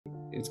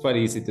it's quite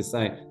easy to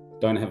say,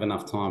 don't have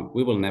enough time.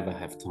 We will never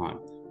have time.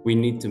 We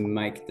need to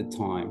make the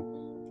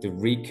time to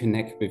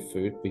reconnect with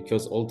food,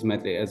 because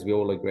ultimately, as we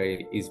all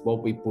agree, is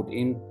what we put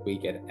in, we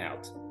get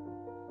out.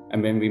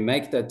 And when we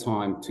make that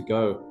time to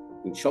go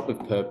and shop with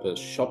purpose,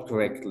 shop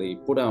correctly,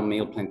 put our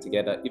meal plan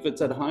together, if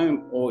it's at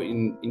home or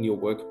in your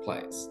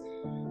workplace,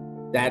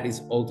 that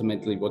is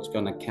ultimately what's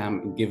going to come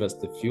and give us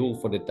the fuel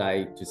for the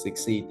day to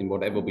succeed in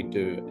whatever we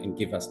do and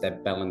give us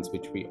that balance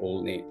which we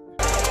all need.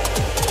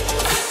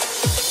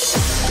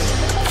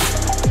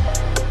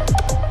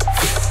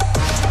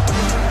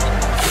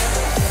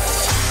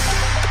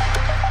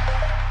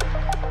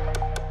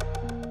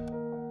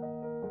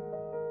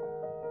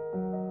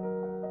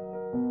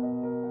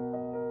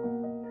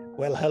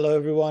 Well, hello,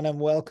 everyone, and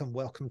welcome.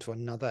 Welcome to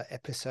another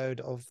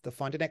episode of the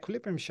Find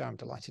EQUILIBRIUM show. I'm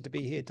delighted to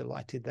be here,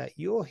 delighted that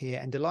you're here,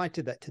 and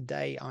delighted that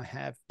today I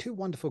have two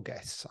wonderful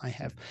guests. I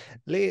have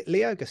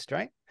Leo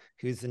Gstrein,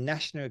 who's the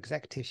National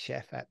Executive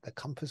Chef at the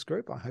Compass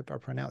Group. I hope I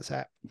pronounced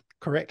that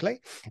correctly.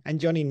 And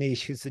Jonny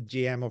Neech, who's the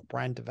GM of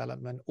Brand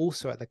Development,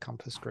 also at the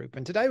Compass Group.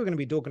 And today we're going to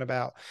be talking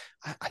about,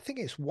 I think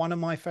it's one of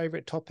my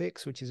favorite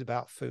topics, which is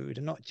about food,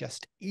 and not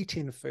just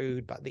eating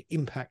food, but the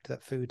impact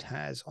that food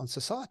has on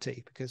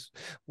society, because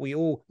we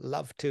all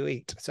love to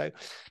eat. So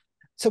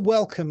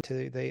welcome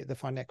to the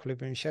Find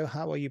EQUILIBRIUM show.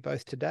 How are you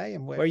both today,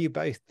 and where are you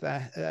both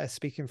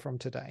speaking from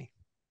today?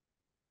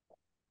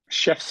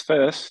 Chefs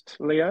first,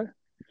 Leo.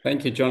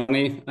 Thank you,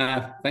 Jonny.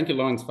 Thank you,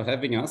 Lawrence, for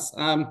having us.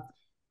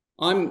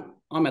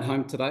 I'm at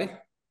home today.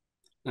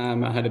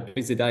 I had a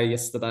busy day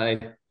yesterday.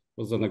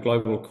 Was on a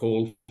global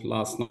call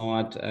last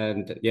night,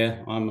 and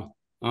yeah,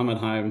 I'm at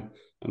home.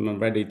 I'm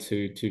ready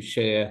to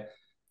share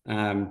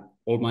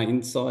all my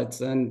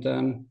insights,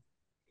 and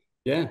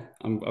yeah,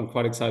 I'm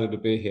quite excited to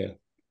be here.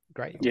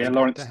 Great. Yeah,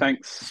 Lawrence,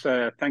 thanks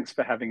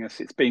for having us.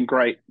 It's been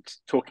great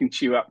talking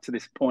to you up to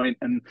this point,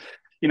 and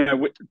you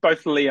know,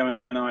 both Leo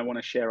and I want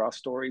to share our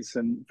stories,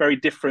 and very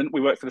different.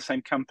 We work for the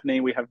same company.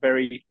 We have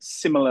very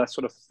similar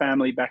sort of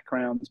family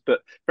backgrounds,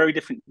 but very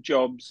different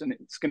jobs. And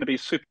it's going to be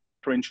super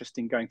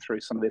interesting going through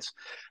some of this.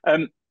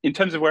 In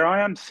terms of where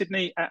I am,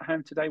 Sydney, at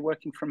home today,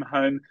 working from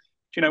home. Do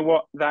you know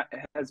what? That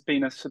has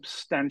been a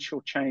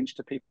substantial change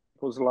to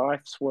people's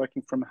lives,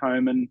 working from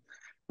home. And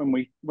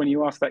when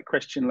you ask that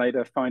question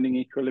later, finding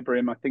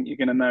equilibrium, I think you're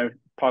going to know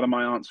part of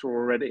my answer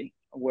already,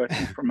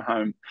 working from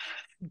home.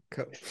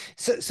 Cool.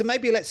 So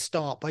maybe let's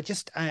start by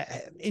just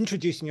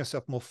introducing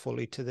yourself more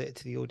fully to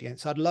the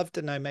audience. I'd love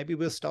to know, maybe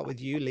we'll start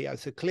with you, Leo.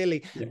 So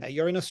clearly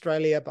you're in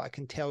Australia, but I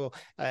can tell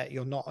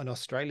you're not an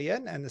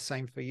Australian, and the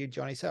same for you,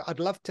 Jonny. So I'd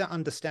love to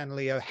understand,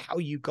 Leo, how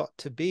you got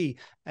to be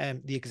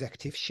the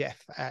executive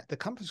chef at the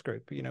Compass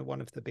Group, you know,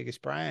 one of the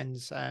biggest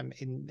brands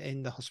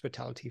in the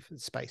hospitality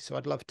space. So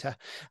I'd love to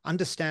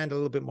understand a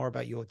little bit more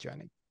about your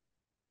journey.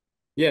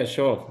 Yeah,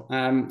 sure.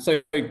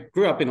 So I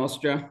grew up in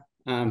Austria.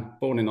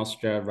 Born in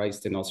Austria,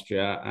 raised in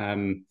Austria.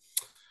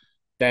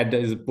 Dad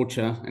is a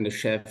butcher and a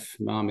chef.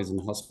 Mom is in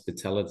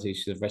hospitality.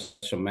 She's a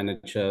restaurant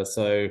manager.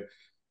 So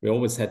we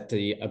always had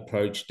the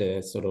approach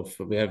there, sort of,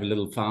 we have a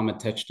little farm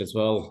attached as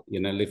well,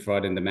 you know, live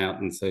right in the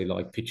mountains. So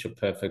like picture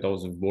perfect,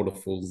 always with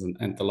waterfalls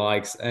and the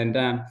likes. And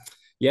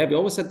yeah, we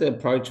always had the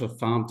approach of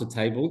farm to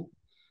table.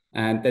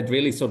 And that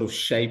really sort of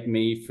shaped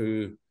me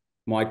through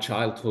my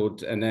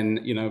childhood. And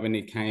then, you know, when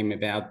it came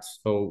about,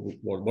 oh,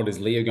 what is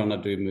Leo going to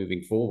do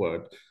moving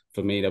forward?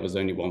 For me, there was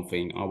only one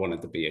thing. I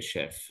wanted to be a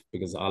chef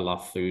because I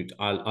love food.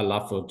 I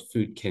love what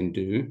food can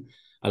do.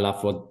 I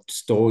love what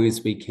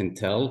stories we can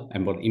tell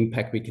and what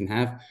impact we can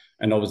have,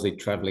 and obviously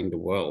traveling the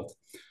world.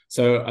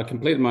 So I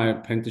completed my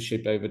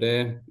apprenticeship over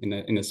there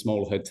in a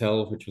small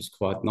hotel, which was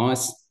quite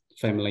nice,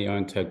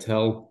 family-owned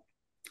hotel.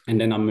 And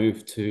then I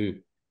moved to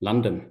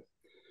London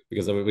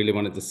because I really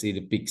wanted to see the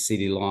big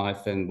city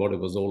life and what it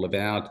was all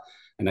about.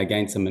 And I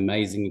gained some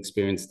amazing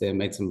experience there,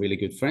 made some really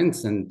good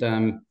friends.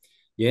 And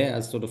yeah,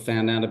 I sort of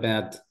found out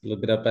a little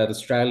bit about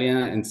Australia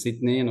and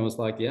Sydney, and I was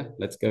like, yeah,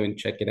 let's go and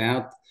check it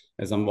out,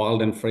 as I'm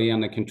wild and free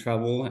and I can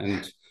travel.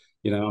 And,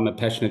 you know, I'm a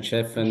passionate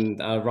chef, and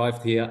I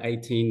arrived here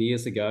 18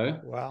 years ago.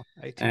 Wow.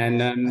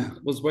 18 and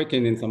was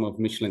working in some of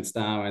Michelin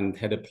star and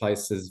headed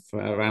places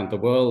around the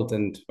world.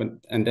 And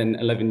then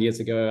 11 years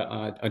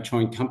ago, I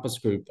joined Compass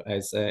Group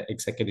as an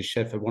executive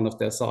chef at one of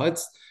their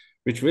sites,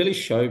 which really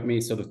showed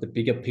me sort of the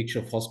bigger picture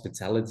of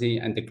hospitality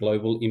and the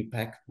global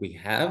impact we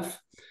have.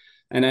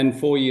 And then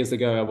 4 years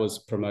ago, I was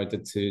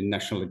promoted to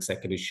National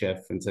Executive Chef.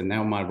 And so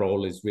now my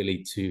role is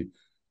really to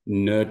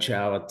nurture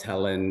our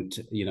talent,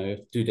 you know,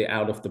 do the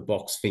out of the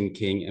box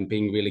thinking and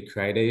being really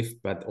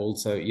creative, but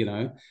also, you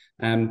know,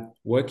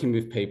 working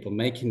with people,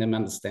 making them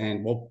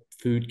understand what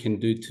food can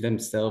do to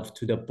themselves,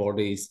 to their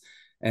bodies,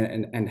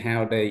 and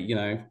how they, you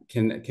know,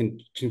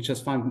 can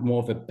just find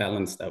more of a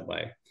balance that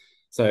way.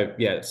 So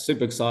yeah,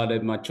 super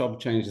excited. My job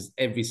changes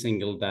every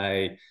single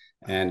day.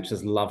 and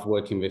just love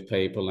working with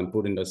people and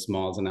putting those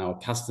smiles on our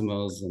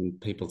customers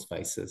and people's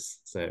faces.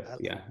 So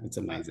yeah, it's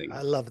amazing.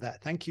 I love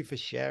that. Thank you for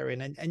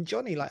sharing. And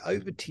Jonny, like,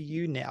 over to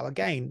you now.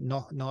 Again,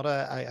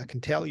 I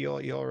can tell you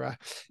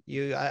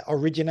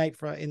originate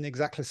from in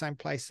exactly the same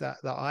place that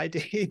I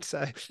did.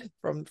 So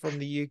from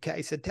the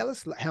UK. So tell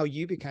us how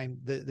you became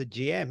the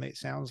GM. It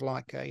sounds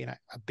like a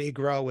big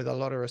role with a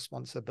lot of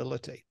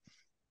responsibility.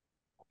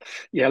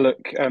 Yeah,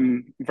 look,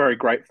 I'm very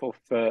grateful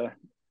for,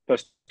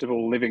 first of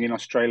all, living in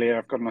Australia.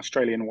 I've got an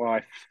Australian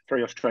wife,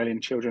 3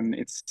 Australian children.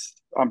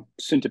 I'm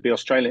soon to be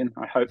Australian.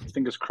 I hope,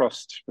 fingers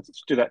crossed.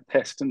 Let's do that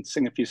test and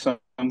sing a few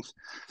songs.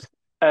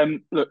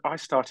 Look, I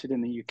started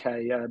in the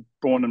UK,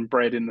 born and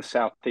bred in the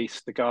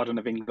southeast, the Garden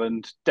of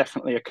England.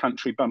 Definitely a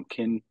country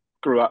bumpkin.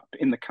 Grew up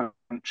in the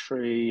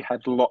country,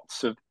 had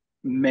lots of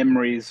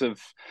memories of,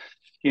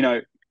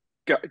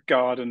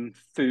 garden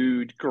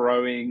food,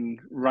 growing,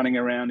 running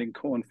around in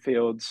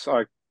cornfields.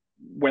 I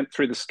went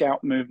through the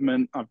scout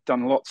movement. I've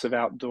done lots of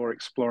outdoor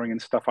exploring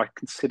and stuff. I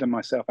consider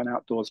myself an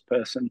outdoors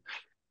person.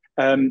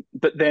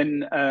 But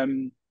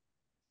then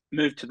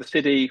moved to the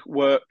city,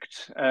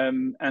 worked,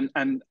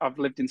 and I've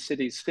lived in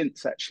cities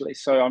since, actually.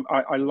 So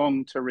I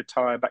long to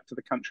retire back to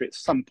the country at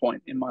some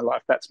point in my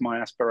life. That's my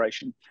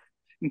aspiration.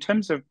 In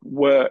terms of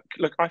work,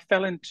 look, I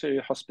fell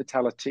into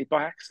hospitality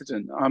by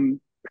accident.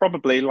 I'm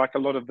probably, like a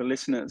lot of the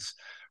listeners,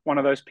 one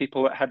of those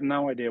people that had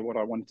no idea what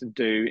I wanted to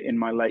do in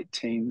my late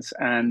teens,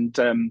 and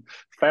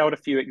failed a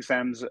few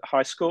exams at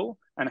high school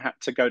and had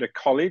to go to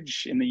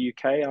college in the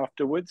UK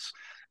afterwards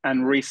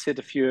and resit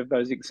a few of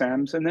those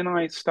exams. And then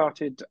I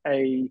started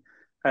a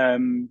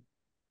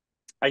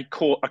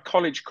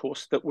college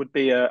course that would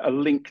be a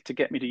link to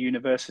get me to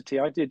university.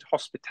 I did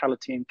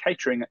hospitality and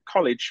catering at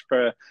college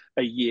for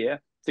a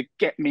year to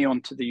get me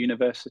onto the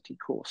university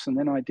course. And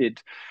then I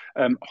did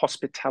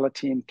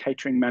hospitality and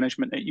catering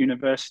management at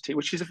university,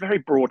 which is a very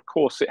broad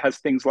course. It has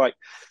things like,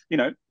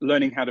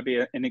 learning how to be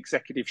an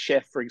executive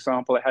chef, for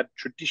example. It had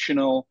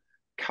traditional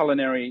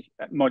culinary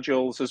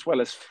modules as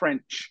well as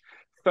French,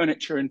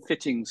 furniture and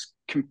fittings.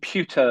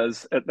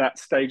 Computers at that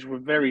stage were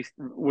very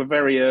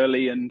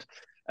early and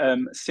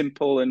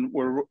simple, and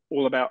were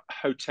all about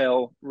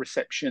hotel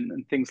reception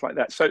and things like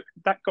that. So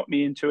that got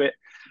me into it.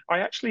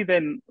 I actually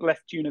then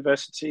left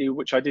university,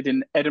 which I did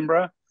in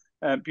Edinburgh,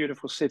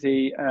 beautiful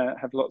city,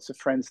 have lots of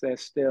friends there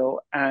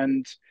still,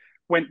 and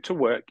went to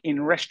work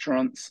in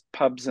restaurants,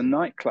 pubs and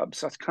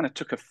nightclubs. I kind of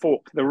took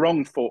the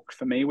wrong fork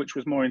for me, which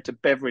was more into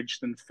beverage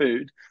than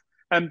food.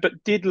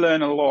 But did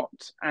learn a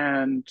lot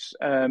and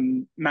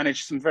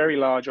managed some very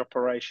large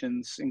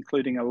operations,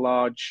 including a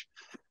large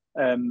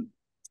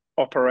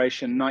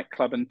operation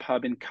nightclub and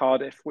pub in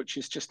Cardiff, which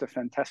is just a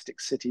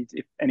fantastic city.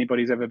 If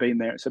anybody's ever been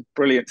there, it's a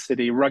brilliant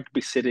city, rugby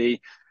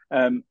city,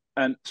 and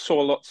saw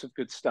lots of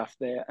good stuff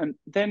there. And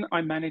then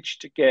I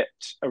managed to get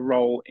a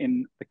role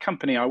in the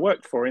company I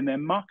worked for in their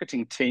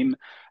marketing team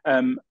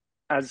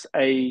as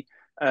a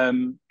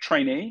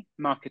trainee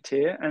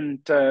marketeer.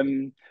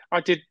 And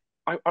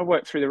I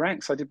worked through the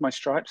ranks. I did my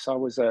stripes. I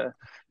was a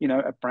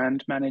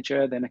brand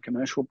manager, then a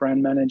commercial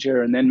brand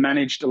manager, and then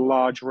managed a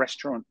large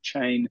restaurant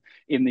chain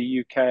in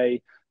the UK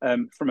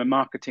from a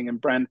marketing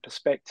and brand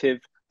perspective.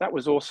 That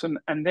was awesome.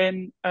 And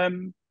then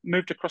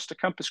moved across to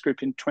Compass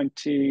Group in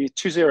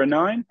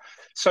 2009.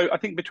 So I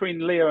think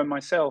between Leo and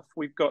myself,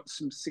 we've got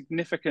some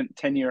significant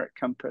tenure at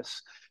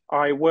Compass.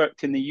 I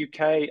worked in the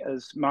UK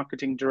as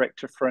marketing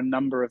director for a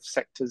number of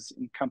sectors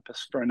in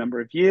Compass for a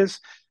number of years,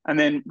 and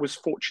then was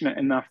fortunate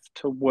enough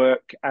to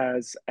work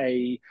as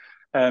a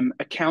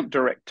account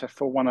director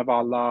for one of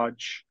our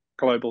large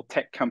global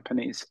tech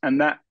companies. And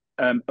that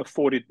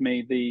afforded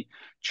me the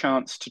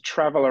chance to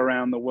travel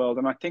around the world.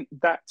 And I think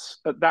that's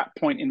at that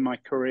point in my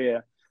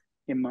career,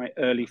 in my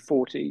early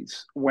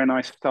 40s, when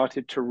I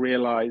started to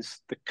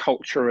realize the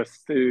culture of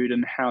food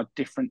and how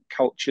different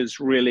cultures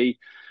really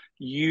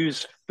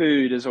use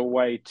food as a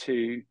way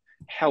to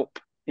help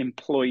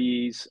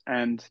employees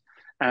and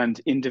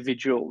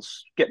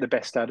individuals get the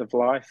best out of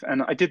life.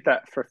 And I did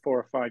that for 4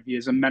 or 5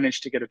 years and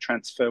managed to get a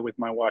transfer with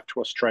my wife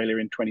to Australia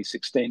in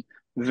 2016.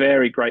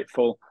 Very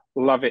grateful.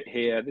 Love it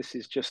here. This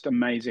is just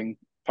amazing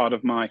part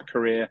of my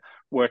career,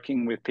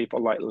 working with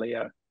people like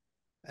Leo.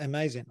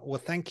 Amazing. Well,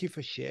 thank you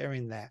for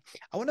sharing that.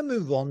 I want to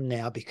move on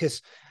now,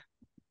 because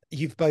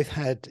you've both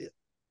had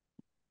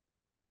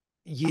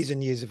years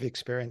and years of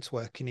experience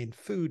working in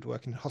food,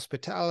 working in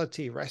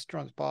hospitality,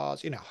 restaurants,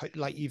 bars,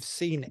 like you've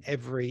seen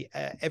every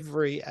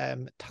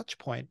touch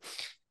point.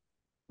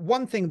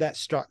 One thing that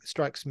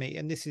strikes me,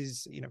 and this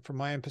is, from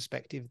my own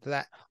perspective,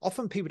 that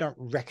often people don't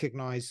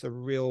recognize the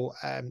real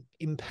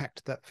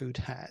impact that food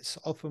has.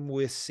 Often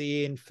we're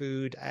seeing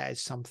food as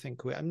something,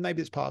 and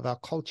maybe it's part of our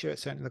culture,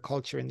 it's certainly the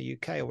culture in the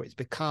UK, or it's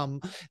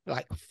become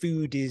like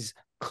food is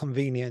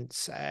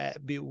convenience.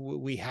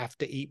 We have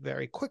to eat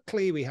very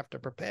quickly. We have to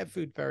prepare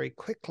food very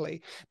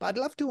quickly. But I'd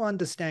love to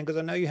understand, because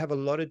I know you have a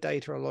lot of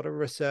data, a lot of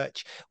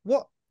research,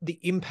 what the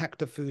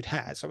impact of food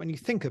has. So when you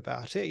think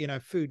about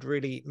it, food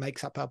really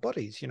makes up our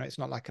bodies. It's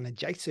not like an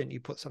adjacent. You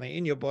put something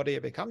in your body,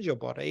 it becomes your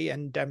body,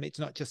 and it's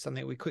not just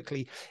something we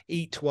quickly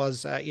eat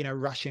was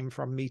rushing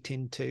from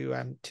meeting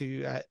to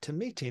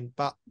meeting.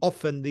 But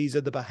often these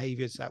are the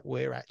behaviors that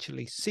we're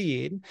actually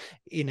seeing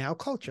in our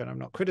culture. And I'm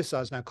not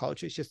criticizing our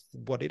culture; it's just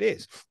what it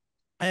is.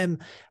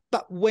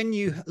 But when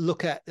you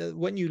look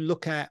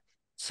at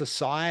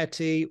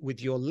society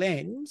with your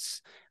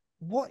lens,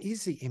 what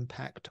is the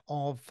impact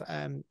of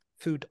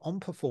food on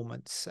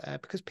performance?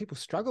 Because people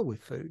struggle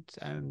with food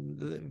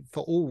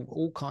for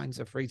all kinds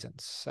of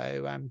reasons.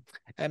 So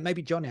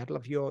maybe Jonny, I'd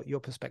love your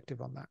perspective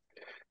on that.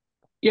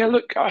 Yeah,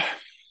 look,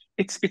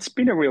 it's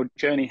been a real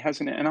journey,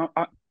 hasn't it?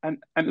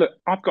 And look,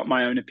 I've got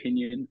my own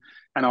opinion,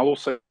 and I'll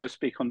also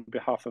speak on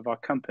behalf of our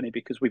company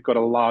because we've got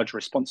a large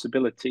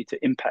responsibility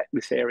to impact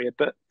this area.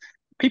 But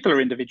people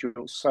are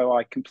individuals, so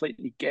I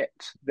completely get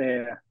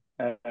their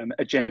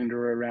agenda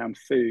around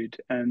food.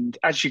 And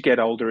as you get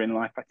older in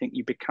life, I think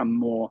you become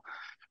more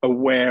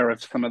aware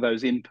of some of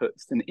those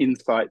inputs and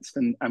insights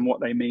and what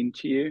they mean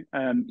to you.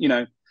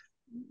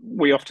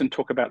 We often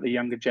talk about the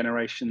younger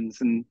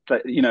generations, and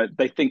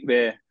they think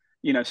they're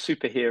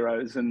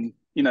superheroes, and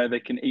they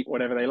can eat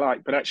whatever they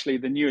like. But actually,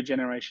 the newer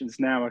generations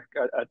now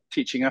are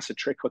teaching us a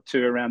trick or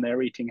two around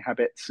their eating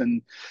habits.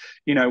 And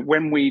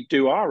when we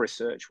do our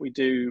research, we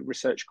do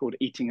research called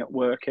Eating at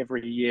Work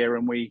every year,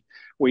 and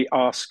we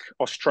ask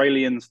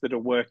Australians that are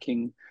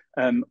working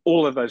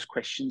all of those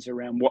questions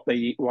around what they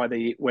eat, why they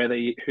eat, where they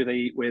eat, who they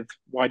eat with,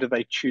 why do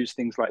they choose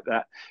things like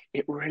that.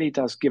 It really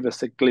does give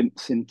us a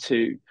glimpse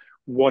into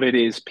what it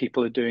is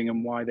people are doing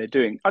and why they're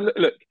doing.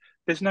 Look,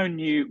 there's no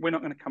we're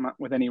not going to come up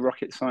with any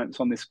rocket science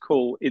on this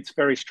call. It's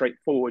very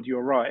straightforward.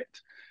 You're right,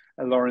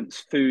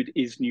 Lawrence. Food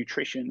is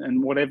nutrition,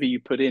 and whatever you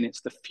put in,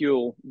 it's the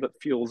fuel that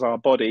fuels our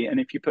body. And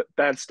if you put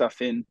bad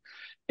stuff in,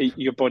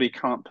 your body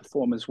can't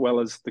perform as well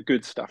as the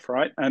good stuff,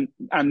 right?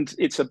 And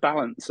it's a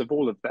balance of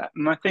all of that.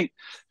 And I think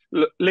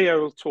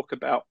Leo will talk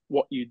about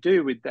what you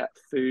do with that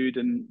food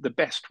and the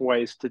best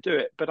ways to do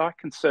it. But I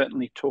can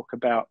certainly talk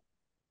about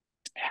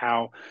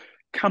how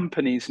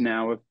companies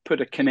now have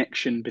put a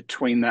connection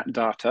between that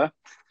data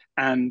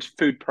and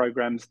food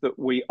programs that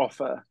we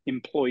offer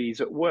employees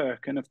at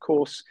work. And of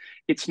course,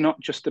 it's not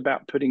just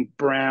about putting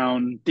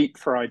brown, deep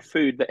fried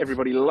food that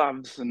everybody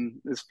loves and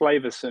is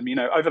flavorsome.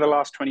 Over the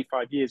last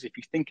 25 years, if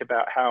you think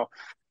about how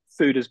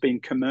food has been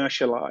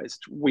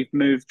commercialized, we've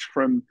moved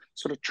from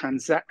sort of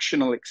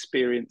transactional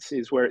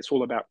experiences where it's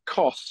all about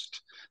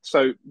cost.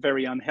 So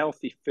very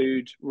unhealthy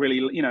food,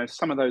 really,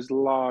 some of those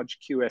large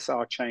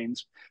QSR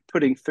chains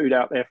putting food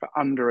out there for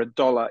under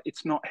 $1.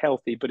 It's not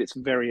healthy, but it's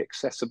very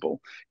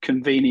accessible,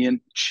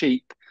 convenient,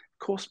 cheap.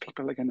 Of course,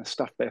 people are going to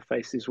stuff their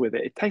faces with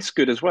it. It tastes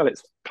good as well.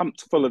 It's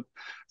pumped full of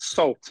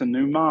salt and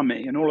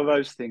umami and all of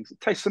those things. It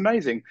tastes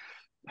amazing.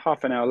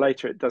 Half an hour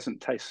later, it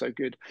doesn't taste so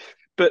good.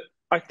 But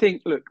I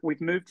think, look, we've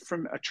moved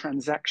from a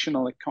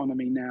transactional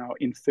economy now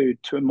in food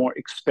to a more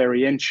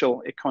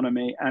experiential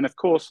economy. And of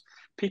course,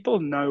 people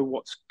know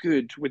what's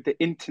good with the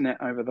internet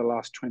over the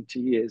last 20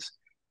 years.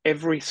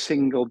 Every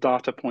single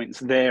data point's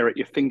there at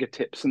your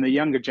fingertips, and the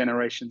younger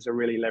generations are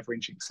really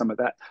leveraging some of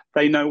that.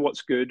 They know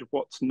what's good,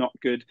 what's not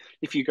good.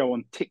 If you go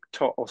on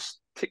TikTok or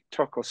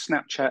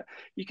Snapchat,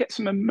 you get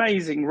some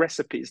amazing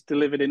recipes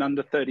delivered in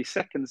under 30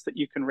 seconds that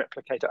you can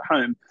replicate at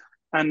home.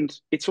 And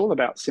it's all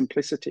about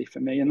simplicity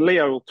for me. And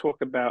Leo will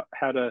talk about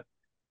how to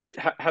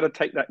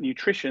take that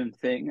nutrition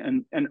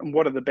thing and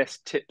what are the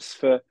best tips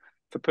for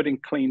putting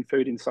clean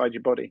food inside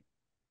your body.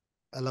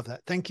 I love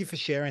that. Thank you for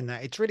sharing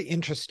that. It's really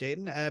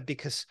interesting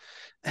because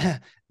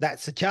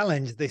that's a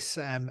challenge. This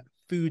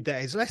food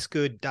that is less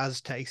good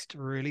does taste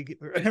really,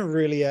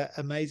 really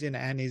amazing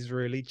and is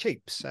really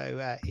cheap.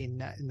 So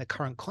in the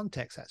current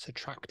context, that's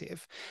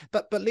attractive.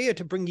 But Leo,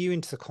 to bring you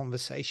into the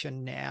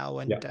conversation now,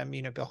 and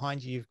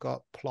behind you, you've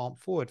got Plant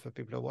Forward for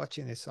people who are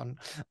watching this on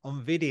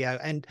video.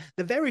 And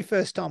the very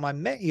first time I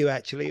met you,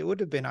 actually, it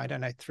would have been,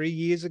 3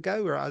 years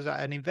ago, where I was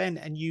at an event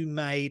and you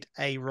made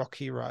a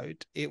rocky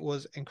road. It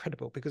was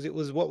incredible because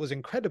what was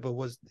incredible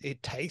was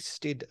it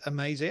tasted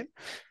amazing,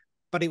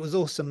 but it was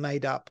also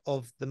made up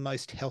of the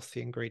most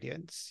healthy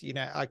ingredients.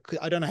 I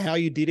don't know how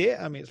you did it.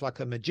 I mean, it's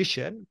like a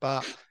magician,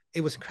 but it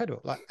was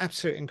incredible, like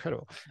absolutely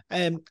incredible.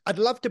 I'd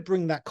love to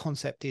bring that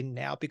concept in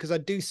now because I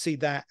do see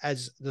that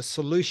as the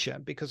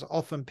solution, because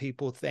often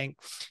people think,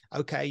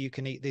 okay, you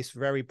can eat this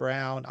very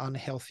brown,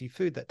 unhealthy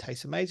food that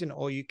tastes amazing,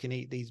 or you can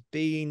eat these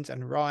beans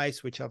and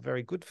rice, which are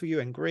very good for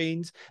you, and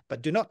greens,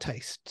 but do not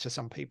taste to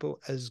some people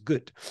as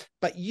good.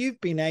 But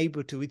you've been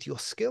able to, with your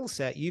skill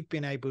set, you've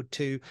been able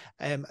to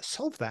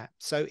solve that.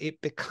 So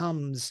it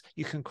becomes,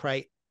 you can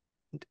create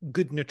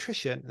good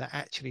nutrition that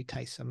actually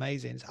tastes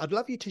amazing. So I'd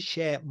love you to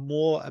share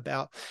more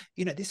about,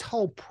 this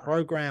whole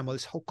program or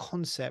this whole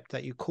concept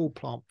that you call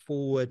Plant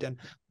Forward and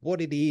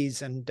what it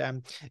is and,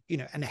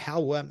 and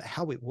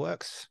how it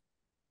works.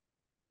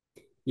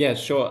 Yeah,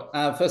 sure.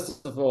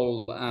 First of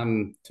all,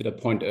 to the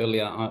point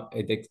earlier,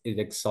 it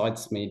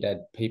excites me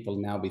that people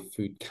now with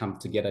food come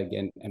together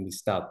again and we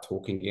start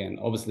talking again.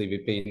 Obviously,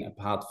 we've been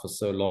apart for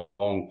so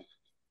long.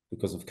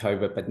 because of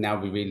COVID, but now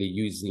we're really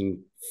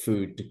using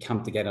food to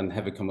come together and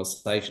have a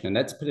conversation. And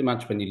that's pretty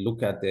much when you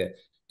look at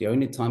the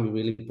only time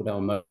we really put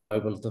our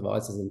mobile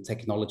devices and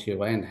technology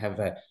away and have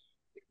a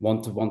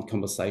one-to-one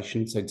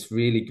conversation. So it's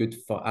really good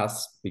for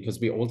us because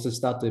we also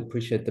start to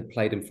appreciate the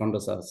plate in front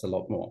of us a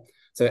lot more.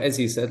 So as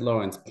you said,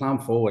 Lawrence, plan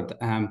forward.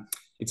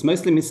 It's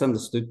mostly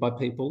misunderstood by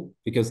people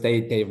because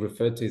they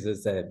refer to it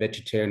as a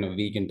vegetarian or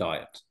vegan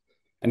diet.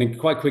 And then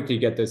quite quickly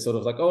you get this sort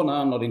of like, oh, no,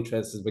 I'm not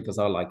interested because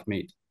I like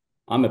meat.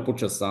 I'm a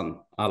butcher's son.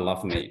 I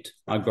love meat.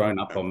 I've grown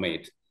up on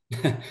meat.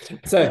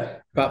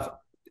 But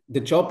the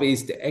job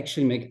is to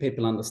actually make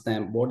people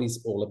understand what it's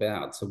all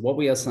about. So what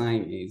we are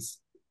saying is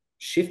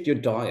shift your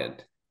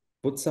diet,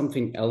 put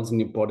something else in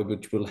your body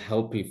which will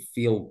help you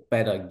feel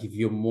better, give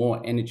you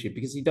more energy,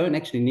 because you don't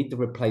actually need to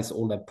replace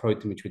all that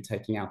protein which we're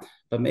taking out.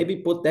 But maybe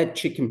put that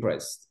chicken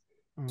breast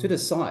to the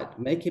side,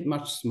 make it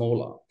much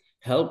smaller,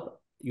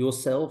 help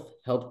yourself,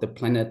 help the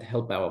planet,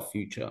 help our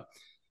future.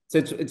 So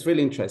it's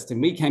really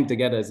interesting. We came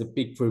together as a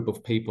big group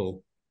of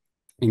people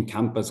in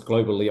Campus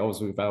globally,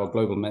 also with our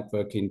global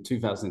network in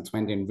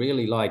 2020, and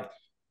really like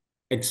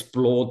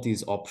explored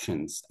these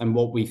options and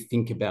what we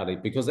think about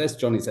it. Because as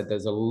Jonny said,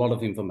 there's a lot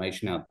of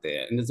information out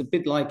there. And it's a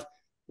bit like,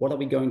 what are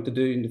we going to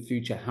do in the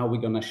future? How are we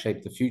going to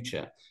shape the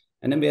future?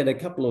 And then we had a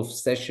couple of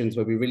sessions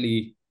where we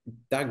really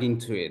dug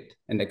into it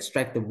and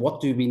extracted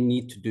what do we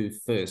need to do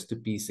first to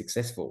be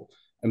successful.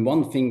 And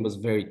one thing was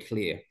very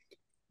clear.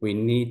 We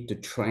need to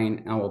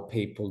train our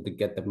people to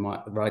get the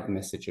right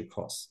message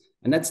across.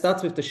 And that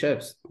starts with the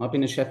chefs. I've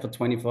been a chef for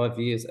 25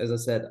 years. As I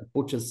said, a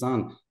butcher's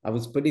son. I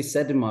was pretty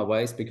set in my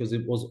ways because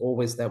it was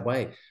always that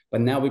way.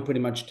 But now we're pretty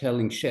much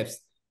telling chefs,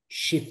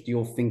 shift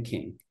your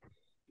thinking.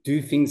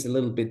 Do things a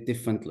little bit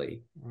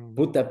differently.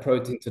 Put that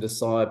protein to the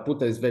side, put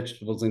those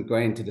vegetables and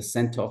grain to the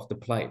center of the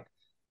plate.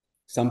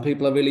 Some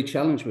people are really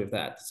challenged with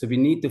that. So we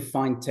need to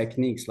find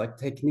techniques, like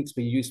techniques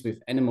we use with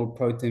animal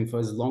protein for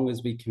as long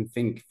as we can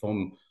think,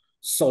 from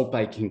salt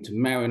baking to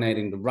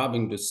marinating, to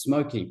rubbing, to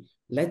smoking.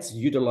 Let's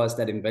utilize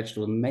that in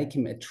vegetable and make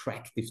them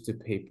attractive to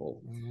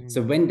people.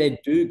 So when they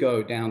do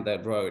go down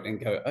that road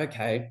and go,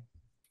 okay,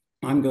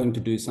 I'm going to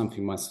do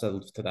something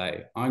myself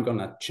today. I'm going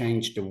to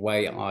change the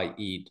way I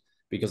eat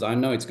because I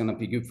know it's going to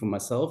be good for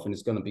myself and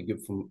it's going to be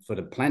good for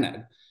the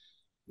planet.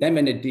 Then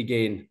when they dig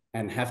in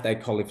and have their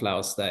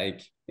cauliflower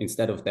steak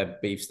instead of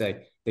that beef steak,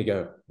 they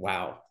go,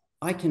 wow,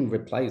 I can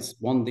replace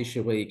one dish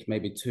a week,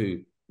 maybe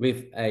two,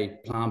 with a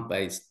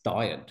plant-based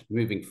diet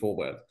moving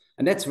forward.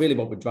 And that's really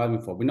what we're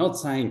driving for. We're not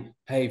saying,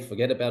 hey,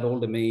 forget about all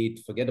the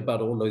meat, forget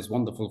about all those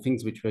wonderful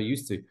things which we're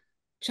used to.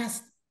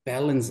 Just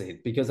balance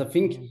it. Because I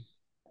think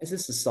as a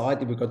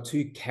society, we got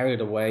too carried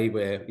away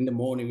where in the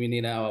morning we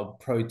need our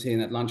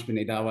protein, at lunch we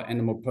need our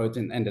animal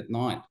protein, and at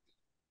night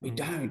we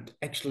don't.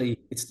 Actually,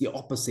 it's the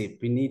opposite.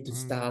 We need to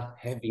start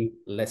having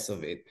less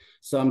of it.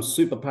 So I'm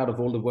super proud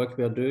of all the work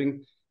we are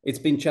doing. It's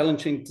been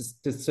challenging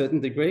to a certain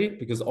degree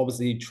because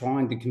obviously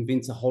trying to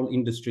convince a whole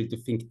industry to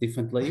think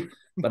differently.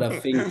 But I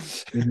think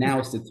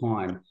now's the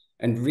time.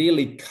 And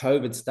really,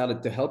 COVID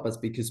started to help us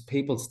because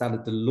people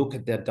started to look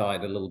at their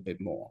diet a little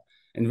bit more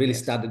and really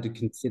started to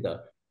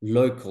consider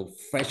local,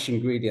 fresh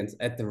ingredients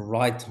at the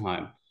right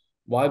time.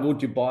 Why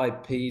would you buy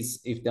peas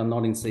if they're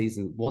not in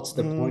season? What's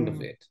the point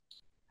of it?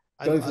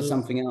 Go for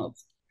something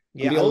else.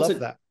 Yeah, I love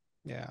that.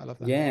 Yeah, I love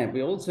that. Yeah,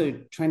 we're also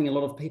training a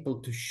lot of people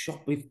to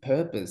shop with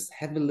purpose,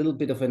 have a little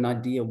bit of an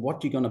idea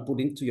what you're going to put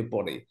into your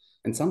body.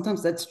 And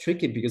sometimes that's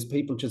tricky because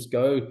people just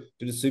go to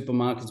the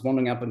supermarkets,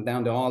 wandering up and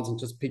down the aisles and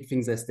just pick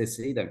things as they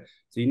see them.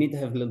 So you need to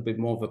have a little bit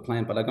more of a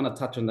plan, but I'm going to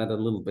touch on that a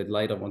little bit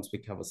later once we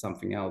cover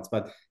something else.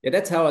 But yeah,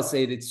 that's how I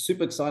see it. It's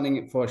super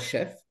exciting for a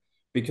chef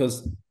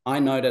because I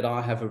know that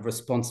I have a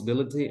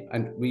responsibility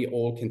and we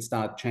all can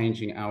start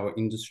changing our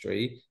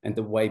industry and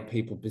the way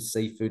people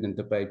perceive food and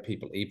the way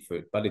people eat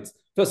food. But it's,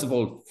 first of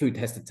all, food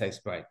has to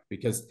taste great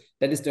because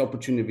that is the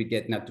opportunity we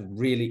get now to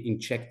really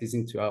inject this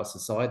into our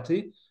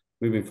society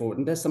moving forward.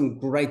 And there's some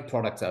great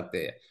products out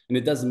there. And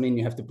it doesn't mean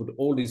you have to put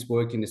all this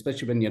work in,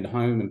 especially when you're at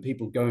home and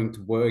people going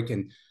to work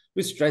and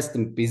we're stressed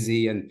and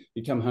busy and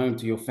you come home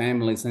to your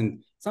families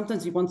and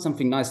sometimes you want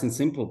something nice and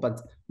simple,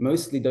 but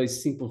mostly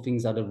those simple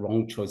things are the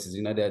wrong choices.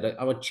 You know, they're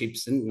our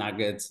chips and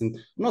nuggets. And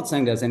I'm not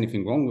saying there's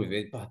anything wrong with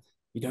it, but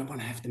you don't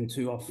want to have them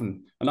too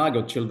often. And I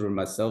got children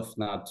myself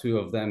now, two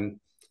of them,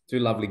 two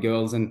lovely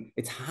girls, and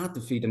it's hard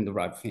to feed them the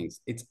right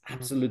things. It's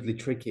absolutely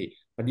tricky,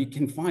 but you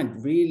can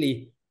find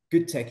really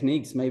good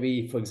techniques.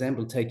 Maybe, for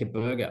example, take a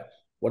burger.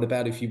 What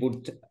about if you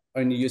would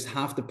only use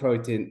half the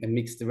protein and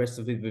mix the rest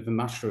of it with a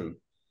mushroom?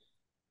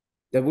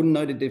 They wouldn't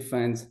know the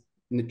difference.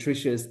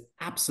 Nutritious,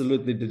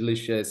 absolutely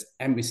delicious,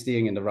 and we're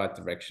steering in the right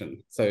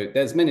direction. So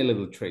there's many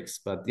little tricks,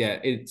 but yeah,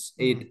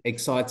 it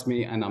excites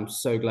me, and I'm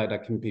so glad I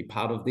can be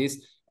part of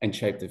this and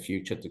shape the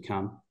future to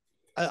come.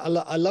 I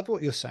love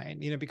what you're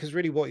saying, you know, because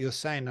really what you're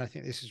saying, I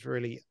think this is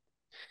really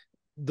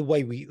the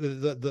way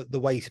the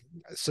way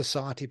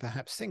society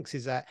perhaps thinks,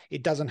 is that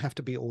it doesn't have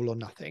to be all or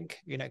nothing.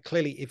 You know,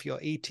 clearly if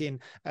you're eating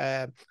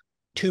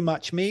too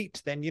much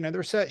meat, then, the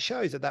research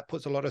shows that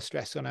puts a lot of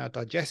stress on our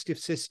digestive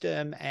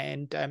system.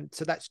 And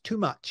so that's too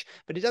much,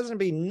 but it doesn't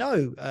mean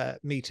no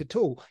meat at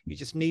all. You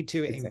just need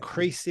to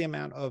increase the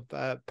amount of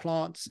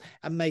plants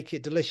and make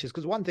it delicious.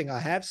 Because one thing I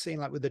have seen,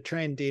 like with the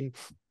trend in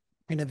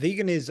a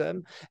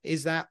veganism,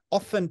 is that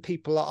often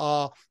people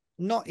are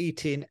not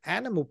eating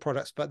animal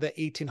products, but they're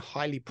eating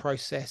highly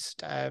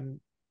processed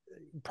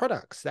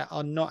products that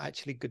are not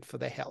actually good for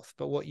their health.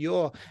 But what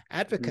you're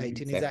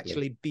advocating is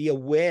actually be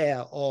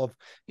aware of,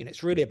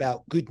 it's really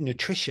about good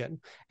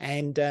nutrition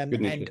and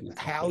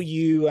how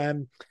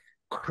you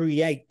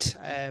create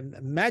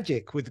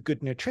magic with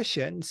good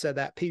nutrition, so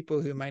that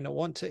people who may not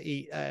want to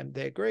eat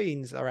their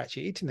greens are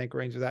actually eating their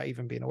greens without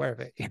even being aware of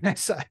it.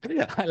 So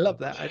I love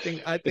that. I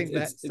think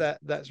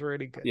that's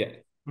really good. Yeah,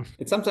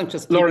 it's sometimes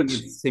just keeping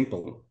it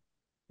simple.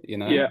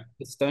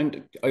 Just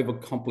don't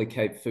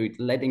overcomplicate food.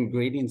 Let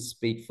ingredients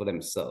speak for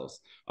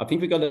themselves. I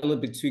think we got a little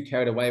bit too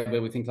carried away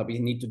where we think like we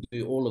need to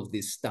do all of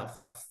this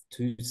stuff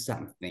to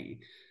something.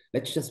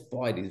 Let's just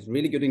buy these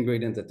really good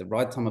ingredients at the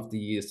right time of the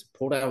year,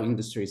 support our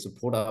industry,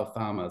 support our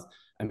farmers,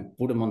 and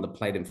put them on the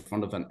plate in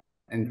front of them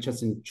and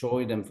just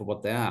enjoy them for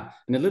what they are.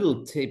 And a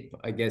little tip,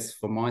 I guess,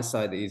 from my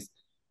side is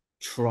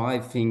try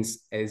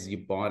things as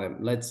you buy them.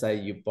 Let's say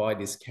you buy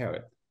this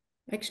carrot.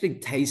 Actually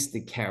taste the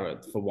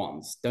carrot for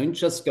once. Don't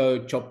just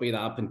go chop it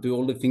up and do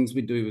all the things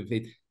we do with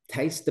it.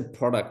 Taste the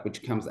product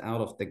which comes out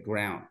of the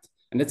ground.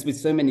 And that's with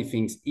so many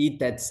things. Eat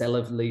that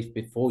celery leaf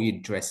before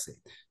you dress it,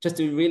 just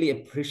to really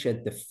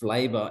appreciate the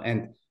flavor.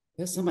 And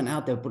there's someone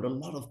out there put a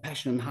lot of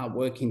passion and hard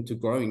work into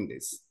growing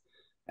this.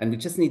 And we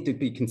just need to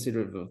be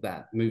considerate of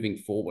that moving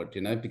forward,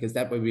 because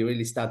that way we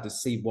really start to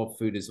see what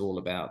food is all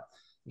about.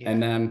 Yeah.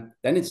 And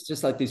then it's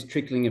just like this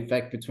trickling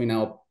effect between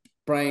our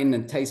brain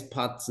and taste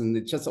buds, and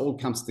it just all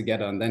comes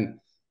together. And then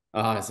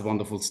it's a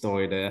wonderful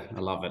story there. I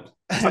love it.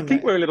 I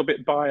think we're a little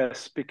bit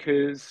biased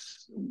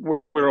because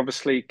we're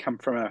obviously come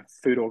from a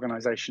food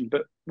organization,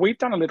 but we've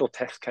done a little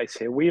test case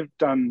here. We've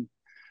done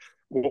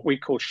what we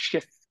call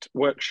shift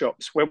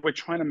workshops, where we're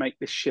trying to make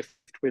this shift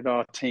with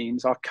our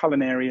teams, our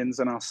culinarians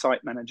and our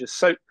site managers.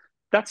 So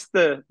that's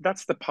the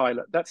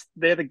pilot.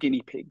 They're the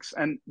guinea pigs,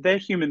 and they're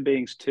human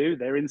beings too.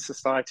 They're in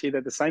society.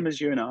 They're the same as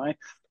you and I.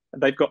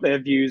 They've got their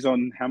views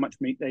on how much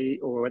meat they eat,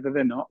 or whether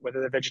they're not,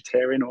 whether they're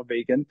vegetarian or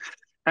vegan.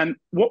 And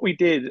what we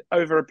did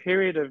over a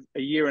period of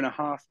a year and a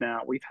half now,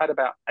 we've had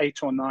about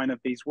 8 or 9 of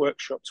these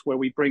workshops where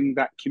we bring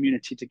that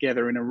community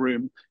together in a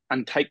room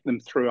and take them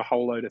through a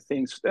whole load of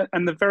things.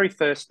 And the very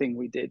first thing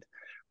we did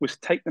was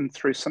take them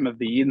through some of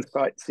the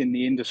insights in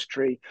the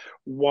industry.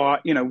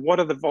 What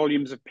are the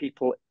volumes of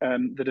people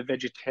that are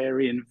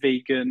vegetarian,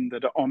 vegan,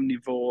 that are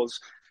omnivores?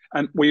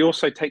 And we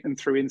also take them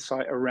through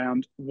insight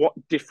around what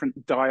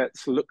different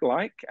diets look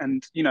like.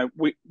 And,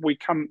 we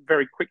come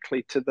very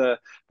quickly to the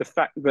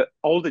fact that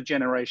older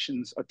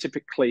generations are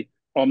typically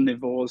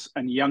omnivores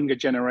and younger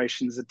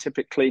generations are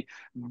typically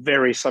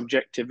very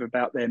subjective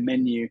about their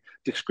menu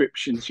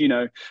descriptions.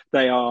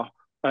 They are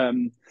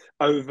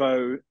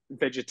ovo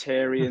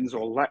vegetarians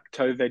or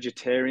lacto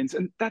vegetarians,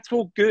 and that's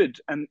all good,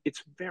 and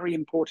it's very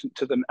important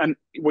to them. And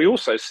we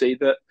also see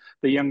that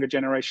the younger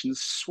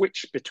generations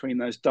switch between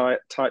those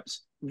diet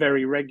types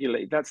very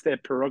regularly. That's their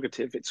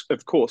prerogative, it's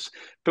of course.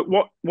 But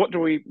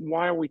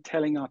why are we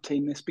telling our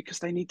team this? Because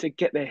they need to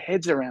get their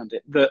heads around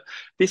it, that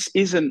this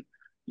isn't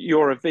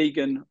you're a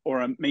vegan or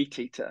a meat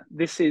eater.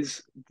 This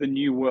is the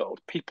new world.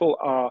 People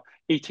are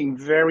eating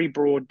very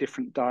broad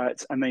different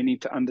diets, and they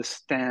need to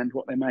understand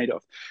what they're made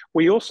of.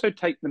 We also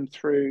take them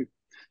through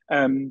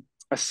a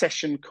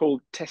session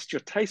called Test Your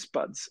Taste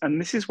Buds. And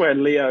this is where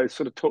Leo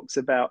sort of talks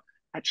about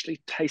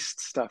actually taste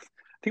stuff.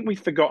 I think we've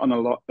forgotten a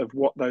lot of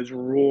what those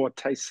raw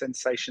taste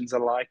sensations are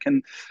like.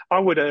 And I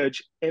would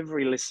urge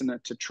every listener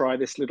to try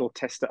this little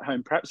test at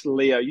home. Perhaps,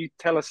 Leo, you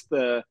tell us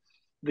the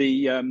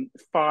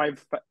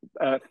 5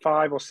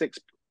 or 6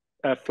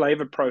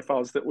 flavor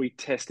profiles that we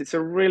test. It's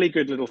a really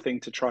good little thing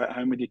to try at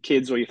home with your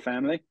kids or your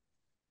family.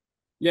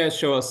 Yeah,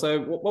 sure. So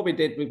what we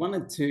did, we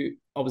wanted to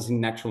obviously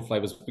natural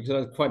flavors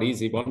because it's quite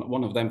easy.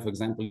 One of them, for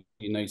example,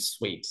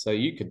 sweet. So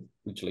you could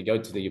literally go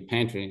to your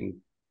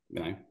pantry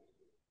and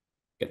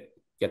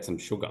get some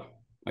sugar,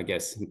 I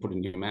guess, and put it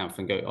in your mouth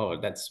and go,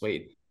 oh, that's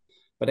sweet.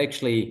 But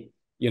actually,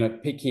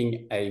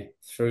 picking a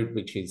fruit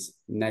which is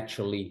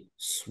naturally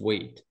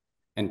sweet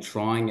and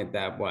trying it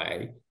that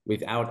way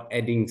without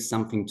adding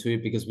something to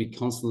it, because we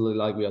constantly,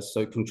 we are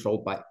so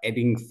controlled by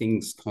adding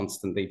things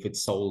constantly, if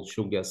it's salt,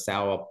 sugar,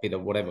 sour, bitter,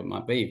 whatever it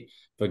might be.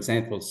 For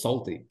example,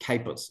 salty,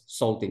 capers,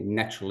 salty,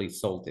 naturally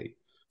salty.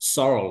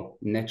 Sorrel,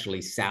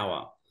 naturally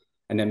sour.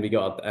 And then we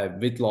got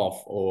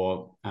Wittloff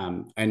or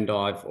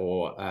endive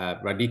or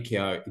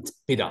radicchio, it's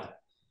bitter.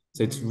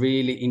 So it's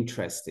really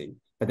interesting.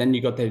 But then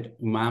you got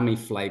that umami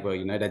flavor,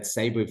 that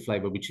savory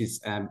flavor, which is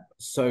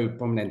so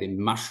prominent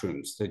in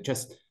mushrooms. So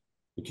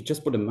you could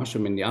just put a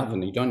mushroom in the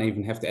oven. You don't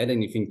even have to add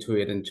anything to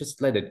it, and just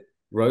let it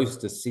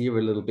roast or sear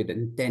a little bit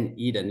and then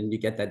eat it, and you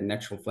get that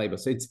natural flavor.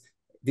 So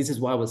this is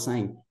why we're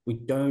saying we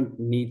don't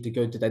need to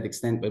go to that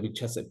extent where we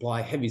just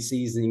apply heavy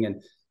seasoning.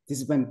 And this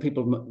is when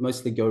people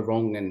mostly go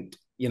wrong. And,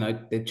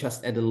 they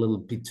just add a little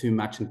bit too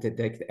much and they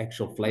take the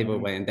actual flavor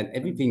away, and then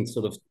everything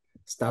sort of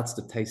starts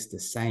to taste the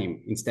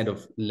same instead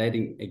of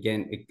letting,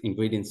 again,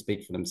 ingredients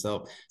speak for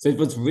themselves. So it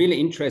was really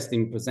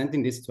interesting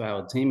presenting this to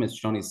our team, as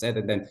Jonny said,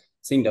 and then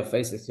seeing their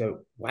faces go,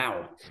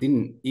 wow,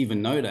 didn't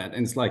even know that.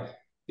 And it's like,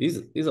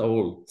 these are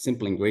all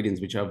simple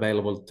ingredients which are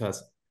available to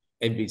us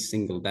every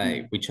single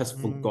day. We just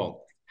forgot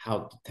how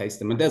to taste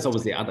them. And there's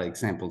obviously other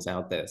examples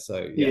out there.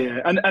 So yeah.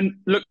 And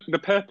look, the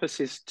purpose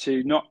is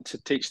not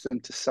to teach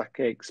them to suck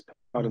eggs,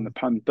 pardon the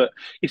pun, but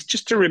it's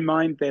just to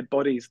remind their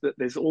bodies that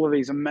there's all of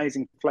these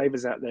amazing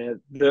flavors out there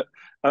that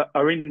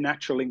are in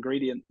natural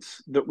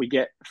ingredients that we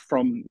get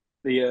from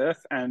the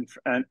earth and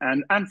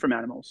from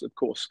animals, of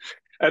course.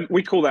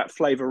 We call that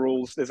flavor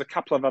rules. There's a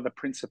couple of other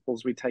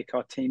principles we take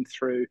our team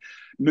through.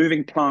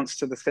 Moving plants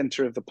to the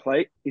center of the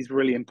plate is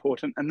really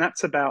important. And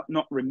that's about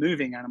not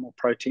removing animal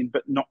protein,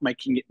 but not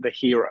making it the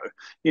hero.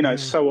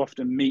 So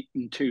often meat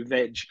and two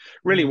veg.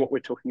 Really what we're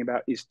talking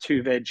about is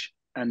two veg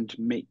and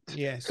meat.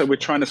 Yes. So we're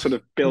trying to sort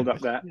of build up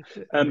that.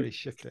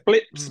 Shift it.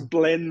 Flips,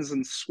 blends,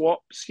 and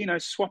swaps,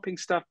 swapping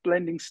stuff,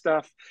 blending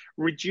stuff,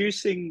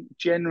 reducing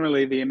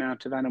generally the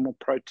amount of animal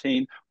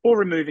protein or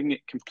removing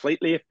it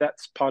completely if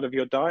that's part of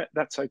your diet,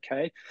 that's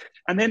okay.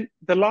 And then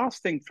the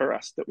last thing for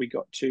us that we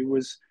got to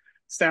was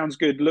sounds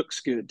good, looks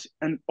good.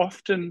 And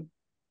often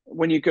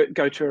when you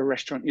go to a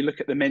restaurant, you look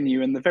at the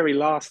menu and the very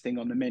last thing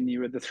on the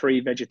menu are the 3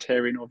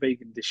 vegetarian or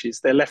vegan dishes.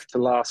 They're left to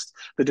last.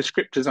 The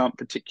descriptors aren't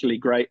particularly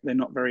great. They're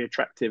not very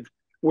attractive.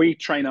 We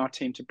train our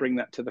team to bring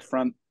that to the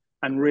front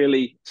and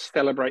really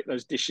celebrate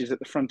those dishes at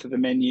the front of the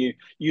menu,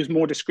 use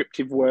more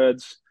descriptive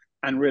words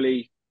and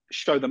really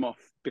show them off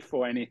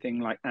before anything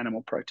like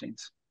animal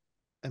proteins.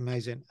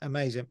 Amazing.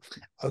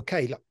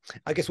 Okay, look,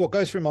 I guess what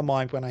goes through my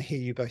mind when I hear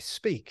you both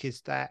speak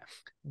is that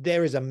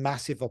there is a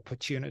massive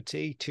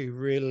opportunity to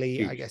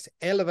really, I guess,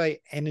 elevate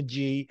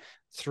energy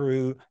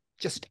through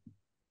just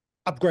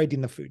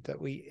upgrading the food that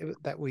we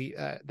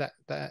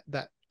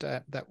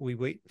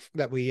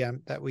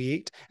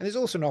eat. And there's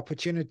also an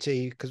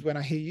opportunity, because when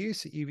I hear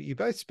you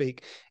both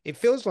speak, it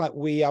feels like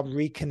we are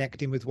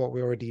reconnecting with what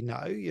we already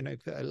know.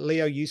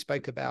 Leo, you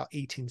spoke about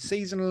eating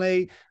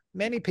seasonally.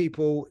 Many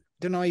people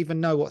do not even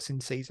know what's in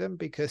season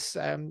because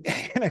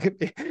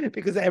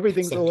because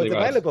everything's always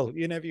available.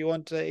 If you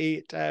want to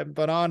eat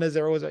bananas,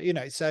 they're always,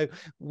 so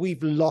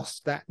we've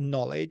lost that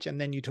knowledge.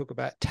 And then you talk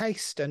about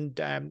taste, and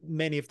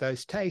many of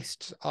those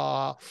tastes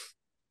are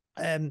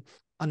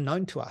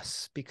unknown to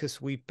us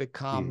because we've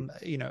become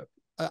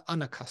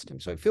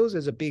unaccustomed. So it feels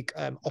there's a big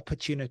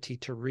opportunity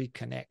to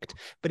reconnect,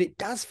 but it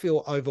does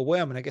feel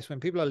overwhelming. I guess when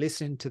people are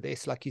listening to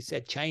this, like you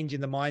said,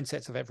 changing the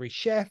mindsets of every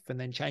chef and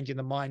then changing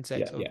the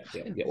mindsets of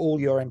all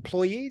your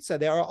employees. So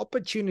there are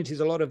opportunities.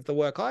 A lot of the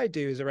work I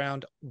do is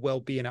around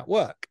well-being at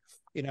work.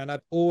 And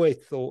I've always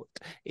thought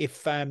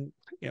if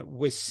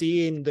we're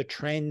seeing the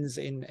trends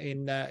in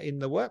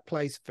the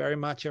workplace very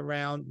much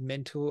around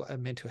mental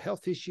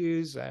health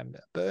issues,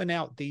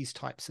 burnout, these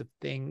types of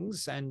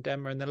things, and there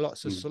are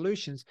lots of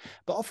solutions.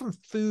 But often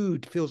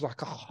food feels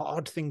like a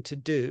hard thing to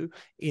do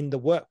in the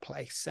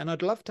workplace, and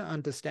I'd love to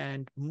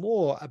understand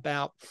more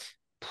about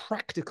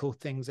practical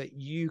things that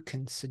you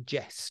can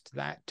suggest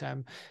that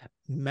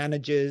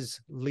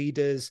managers,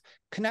 leaders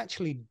can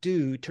actually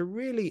do to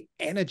really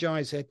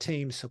energize their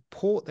teams,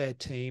 support their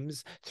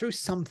teams through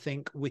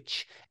something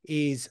which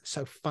is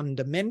so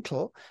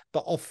fundamental,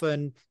 but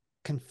often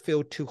can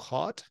feel too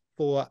hard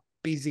for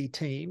busy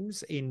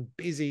teams in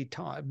busy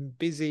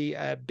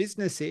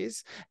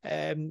businesses.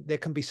 There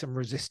can be some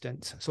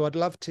resistance. So I'd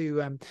love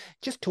to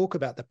just talk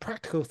about the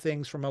practical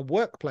things from a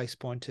workplace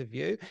point of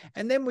view,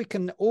 and then we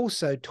can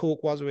also talk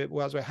whilst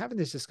we're having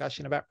this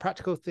discussion about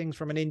practical things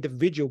from an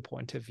individual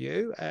point of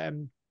view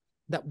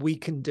that we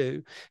can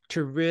do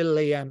to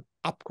really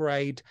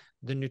upgrade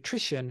the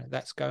nutrition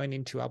that's going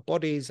into our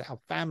bodies, our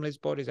families'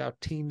 bodies, our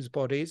teams'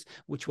 bodies,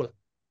 which will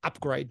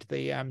upgrade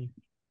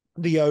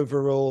the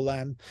overall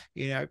I'm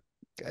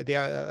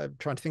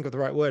trying to think of the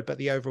right word, but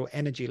the overall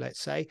energy, let's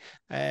say,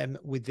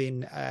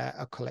 within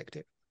a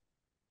collective.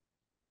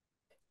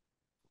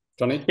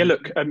 Jonny? Yeah,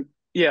 look,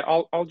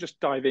 I'll just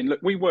dive in. Look,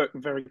 we work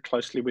very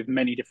closely with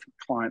many different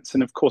clients,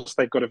 and of course,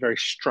 they've got a very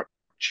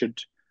structured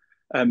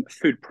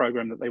food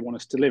program that they want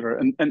us to deliver.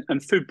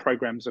 And food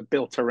programs are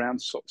built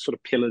around sort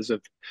of pillars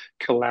of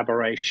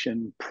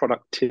collaboration,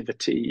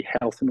 productivity,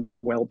 health and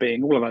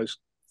well-being, all of those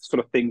sort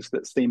of things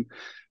that seem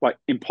like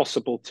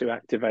impossible to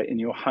activate in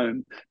your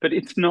home, but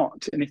it's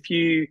not. And if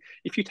you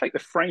take the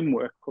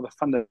framework or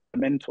the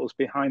fundamentals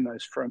behind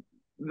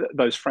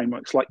those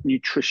frameworks, like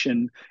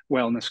nutrition,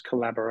 wellness,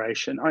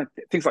 collaboration,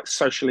 things like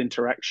social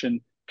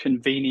interaction,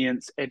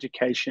 convenience,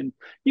 education,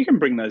 you can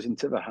bring those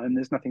into the home.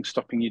 There's nothing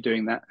stopping you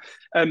doing that.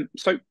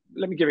 So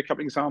let me give a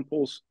couple of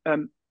examples.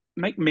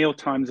 Make meal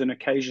times an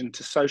occasion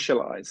to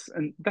socialize.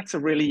 And that's a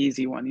really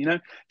easy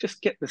one,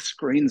 just get the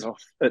screens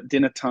off at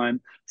dinner time,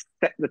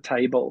 set the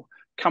table,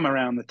 come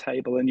around the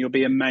table, and you'll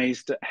be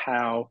amazed at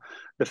how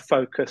the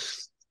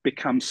focus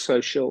becomes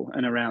social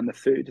and around the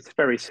food. It's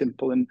very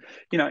simple. And,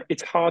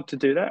 it's hard to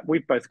do that.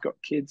 We've both got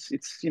kids.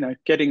 It's,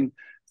 getting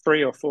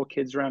 3 or 4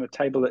 kids around a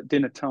table at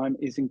dinner time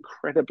is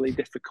incredibly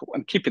difficult,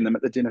 and keeping them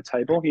at the dinner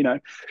table, you know,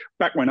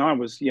 back when I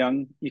was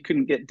young, you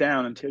couldn't get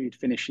down until you'd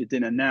finish your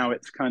dinner. Now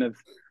it's kind of,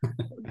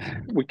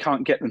 we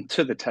can't get them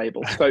to the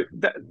table. So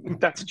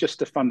that's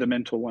just a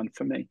fundamental one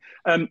for me.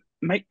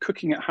 Make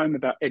cooking at home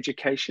about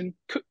education.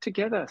 Cook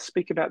together,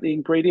 speak about the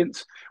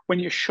ingredients. When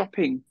you're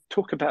shopping,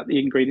 talk about the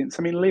ingredients.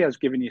 I mean, Leo's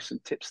given you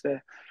some tips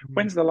there.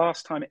 When's the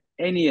last time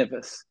any of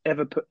us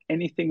ever put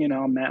anything in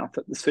our mouth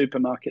at the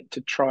supermarket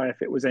to try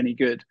if it was any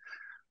good?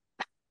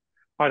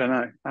 I don't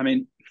know. I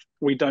mean,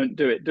 we don't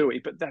do it, do we?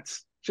 But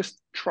that's just,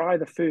 try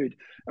the food.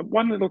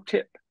 One little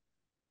tip,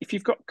 if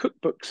you've got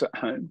cookbooks at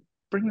home,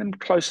 bring them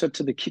closer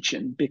to the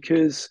kitchen,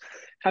 because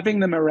having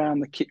them around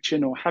the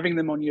kitchen or having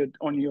them on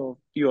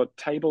your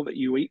table that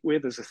you eat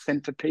with as a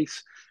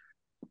centerpiece,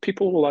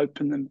 people will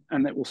open them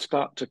and it will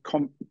start to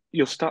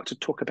you'll start to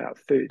talk about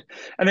food.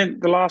 And then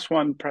the last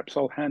one, perhaps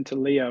I'll hand to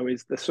Leo,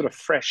 is the sort of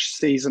fresh,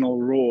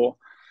 seasonal, raw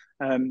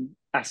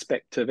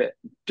aspect of it.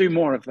 Do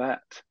more of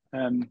that.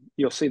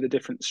 You'll see the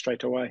difference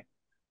straight away.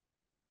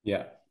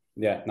 Yeah.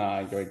 Yeah, no,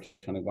 I agree,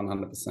 kind of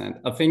 100%.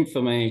 I think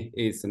for me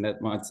is, and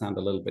that might sound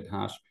a little bit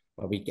harsh,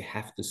 but we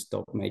have to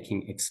stop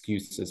making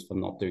excuses for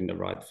not doing the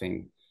right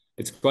thing.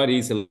 It's quite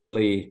easy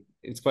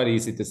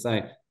to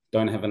say,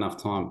 don't have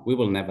enough time. We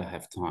will never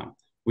have time.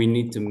 We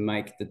need to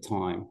make the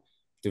time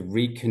to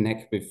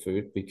reconnect with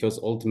food, because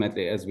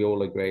ultimately, as we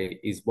all agree,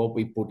 is what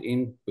we put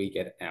in, we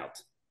get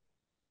out.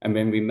 And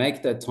when we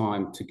make that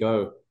time to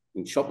go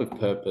and shop with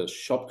purpose,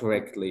 shop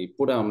correctly,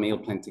 put our meal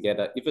plan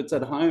together, if it's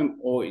at home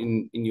or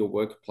in your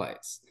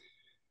workplace,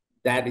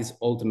 that is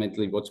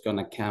ultimately what's going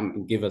to come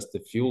and give us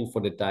the fuel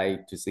for the day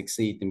to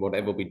succeed in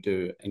whatever we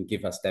do and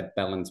give us that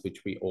balance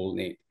which we all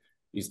need.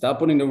 You start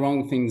putting the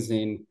wrong things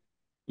in,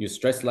 your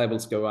stress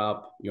levels go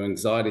up, your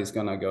anxiety is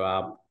going to go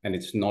up, and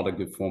it's not a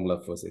good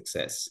formula for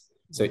success.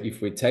 So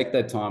if we take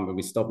that time and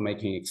we stop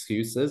making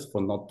excuses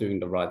for not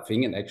doing the right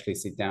thing and actually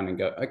sit down and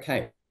go,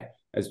 okay,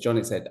 as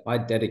Jonny said, I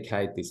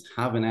dedicate this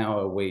half an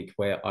hour a week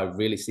where I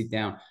really sit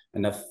down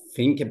and I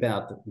think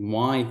about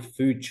my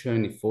food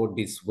journey for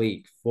this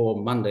week,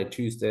 for Monday,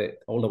 Tuesday,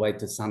 all the way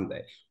to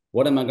Sunday.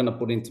 What am I going to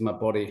put into my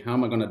body? How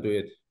am I going to do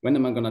it? When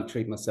am I going to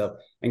treat myself?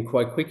 And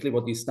quite quickly,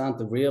 what you start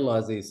to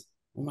realize is,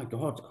 oh my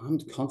God, I'm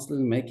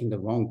constantly making the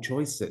wrong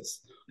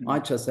choices. I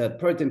just had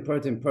protein,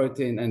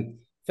 and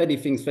fatty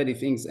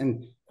things.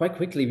 And quite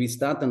quickly, we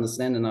start to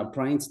understand, and our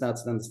brain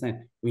starts to understand,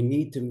 we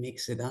need to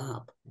mix it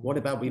up. What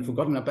about, we've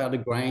forgotten about a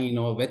grain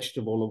or a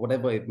vegetable or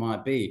whatever it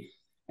might be.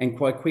 And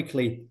quite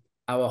quickly,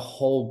 our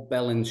whole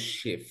balance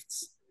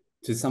shifts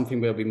to something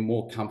where we're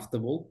more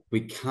comfortable.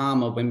 We're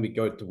calmer when we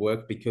go to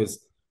work because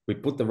we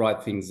put the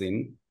right things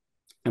in.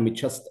 And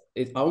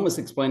I almost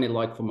explain it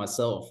like for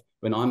myself,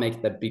 when I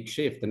make that big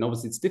shift. And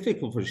obviously it's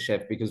difficult for a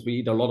chef because we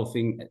eat a lot of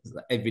things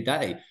every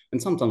day.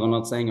 And sometimes I'm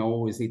not saying I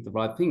always eat the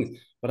right things,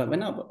 but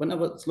when I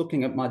was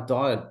looking at my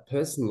diet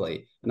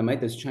personally and I made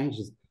those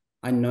changes,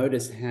 I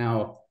noticed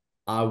how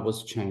I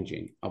was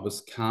changing. I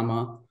was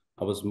calmer.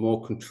 I was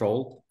more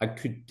controlled. I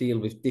could deal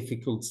with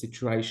difficult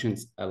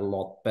situations a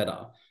lot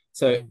better.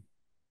 So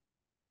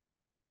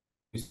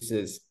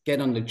get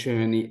on the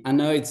journey. I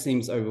know it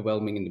seems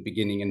overwhelming in the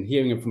beginning, and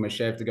hearing it from a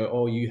chef to go,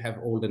 oh, you have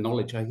all the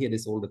knowledge. I hear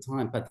this all the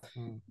time, but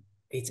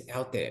it's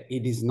out there.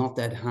 It is not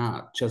that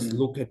hard. Just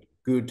look at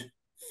good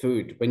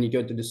food. When you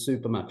go to the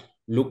supermarket,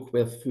 look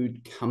where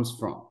food comes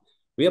from.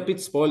 We are a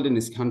bit spoiled in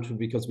this country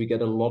because we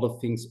get a lot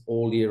of things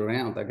all year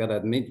round, I got to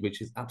admit,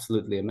 which is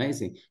absolutely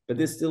amazing. But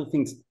there's still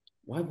things,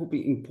 why would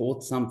we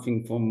import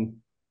something from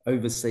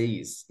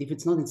overseas? If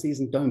it's not in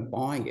season, don't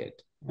buy it.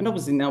 And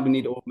obviously now we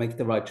need to all make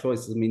the right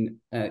choices. I mean,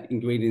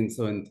 ingredients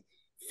and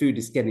food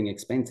is getting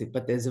expensive,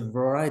 but there's a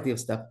variety of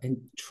stuff, and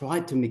try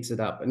to mix it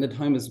up. And at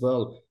home as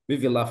well,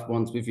 with your loved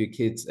ones, with your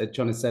kids. As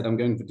Jonny said, I'm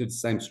going to do the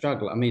same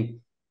struggle. I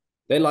mean,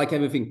 they like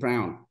everything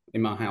brown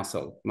in my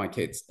household, my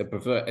kids. They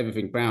prefer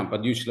everything brown,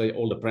 but usually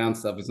all the brown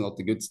stuff is not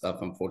the good stuff,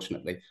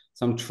 unfortunately.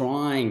 So I'm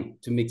trying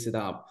to mix it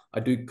up.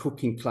 I do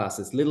cooking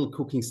classes, little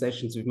cooking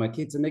sessions with my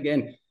kids. And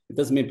again, it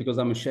doesn't mean because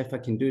I'm a chef I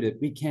can do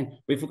that.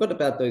 We forgot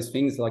about those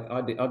things like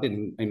I did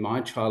in my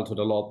childhood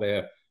a lot,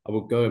 where I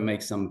would go and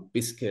make some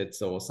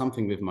biscuits or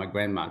something with my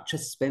grandma.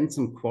 Just spend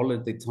some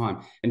quality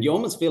time. And you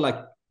almost feel like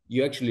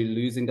you're actually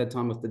losing that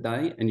time of the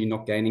day and you're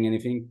not gaining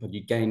anything, but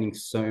you're gaining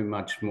so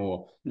much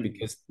more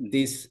because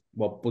this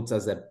what puts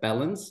us at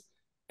balance.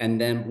 And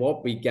then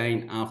what we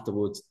gain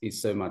afterwards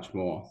is so much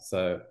more.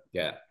 So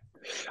yeah,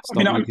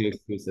 stop making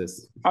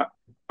excuses.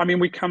 I mean,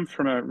 we come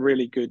from a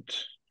really good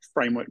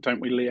framework, don't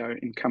we, Leo,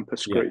 in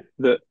Compass Group,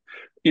 that,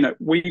 you know,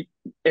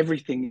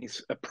 everything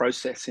is a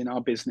process in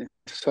our business.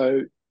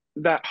 So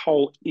that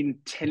whole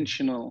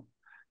intentional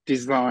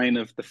design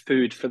of the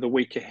food for the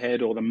week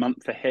ahead or the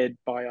month ahead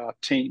by our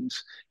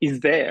teams is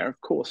there. Of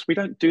course, we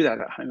don't do that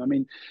at home. I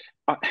mean,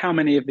 how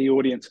many of the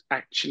audience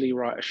actually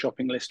write a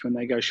shopping list when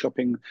they go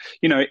shopping?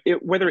 You know,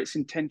 whether it's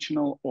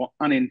intentional or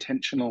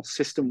unintentional,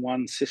 system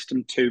 1,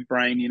 system 2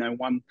 brain, you know,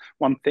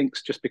 one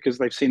thinks just because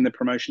they've seen the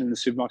promotion in the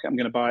supermarket, I'm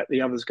going to buy it.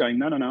 The other's going,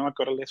 no, I've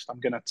got a list.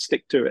 I'm going to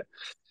stick to it.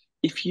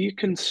 if you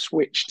can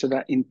switch to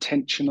that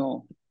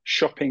intentional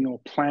shopping or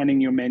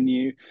planning your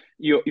menu,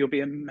 you'll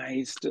be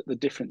amazed at the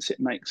difference it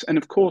makes. And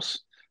of course,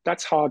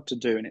 that's hard to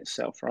do in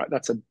itself, right?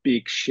 That's a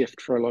big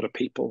shift for a lot of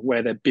people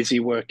where they're busy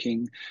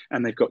working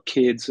and they've got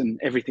kids and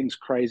everything's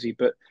crazy.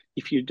 But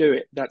if you do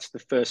it, that's the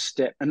first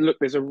step. And look,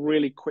 there's a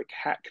really quick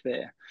hack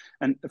there.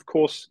 And of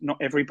course, not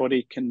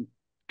everybody can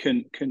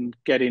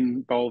get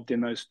involved in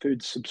those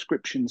food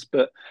subscriptions,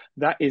 but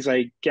that is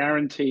a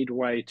guaranteed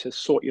way to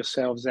sort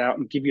yourselves out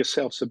and give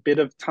yourselves a bit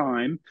of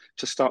time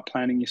to start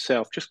planning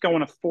yourself. Just go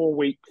on a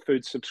 4-week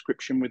food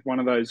subscription with one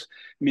of those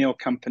meal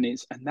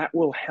companies, and that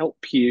will help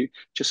you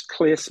just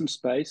clear some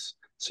space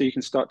so you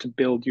can start to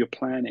build your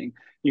planning.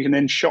 You can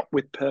then shop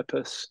with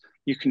purpose.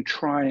 You can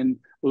try and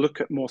look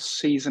at more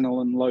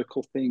seasonal and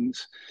local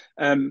things,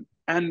 and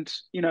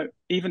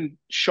even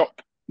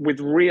shop with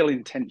real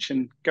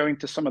intention, going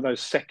to some of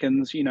those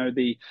seconds,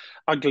 the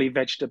ugly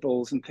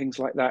vegetables and things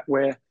like that,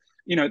 where,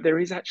 there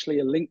is actually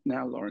a link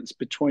now, Lawrence,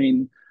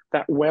 between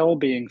that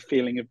well-being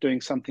feeling of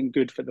doing something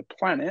good for the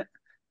planet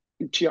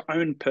to your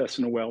own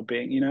personal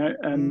well-being.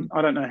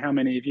 I don't know how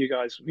many of you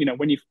guys,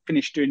 when you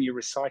finish doing your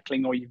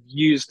recycling or you've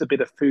used a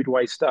bit of food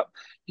waste up,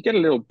 you get a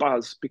little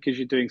buzz because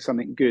you're doing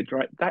something good,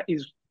 right? That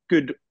is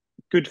good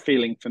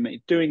feeling for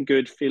me. Doing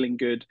good, feeling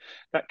good,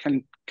 that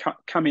can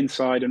come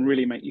inside and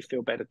really make you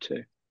feel better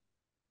too.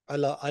 I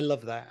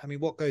love that. I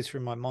mean, what goes through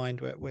my mind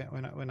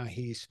when I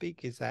hear you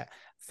speak is that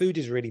food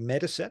is really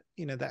medicine.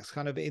 That's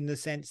kind of in the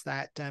sense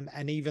that,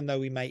 and even though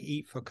we may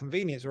eat for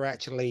convenience, we're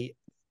actually,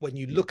 when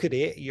you look at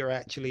it,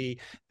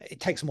 it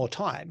takes more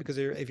time, because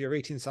if you're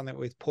eating something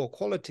with poor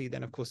quality,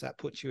 then of course that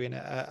puts you in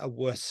a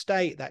worse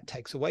state. That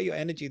takes away your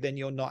energy. Then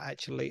you're not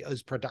actually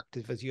as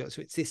productive as you are.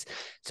 So it's this.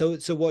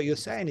 So what you're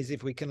saying is,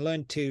 if we can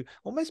learn to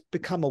almost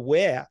become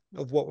aware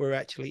of what we're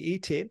actually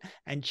eating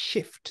and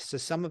shift, so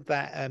some of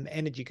that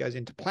energy goes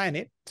into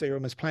planning. So you're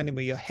almost planning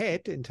with your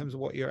head in terms of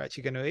what you're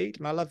actually going to eat.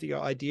 And I love your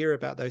idea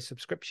about those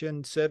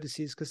subscription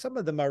services, because some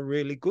of them are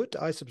really good.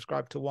 I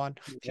subscribed to one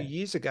a few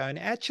years ago, and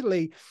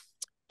actually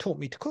taught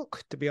me to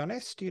cook, to be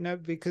honest,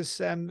 because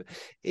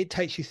it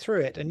takes you through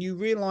it, and you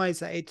realize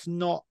that it's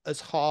not as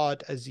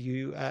hard as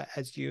you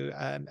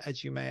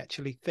may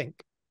actually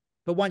think.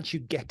 But once you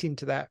get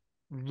into that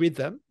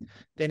rhythm,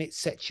 then it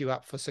sets you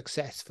up for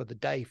success for the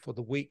day, for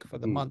the week, for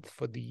the month,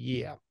 for the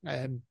year.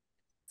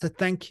 So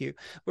thank you.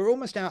 We're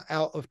almost out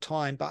of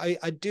time, but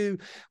I do,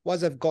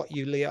 once I've got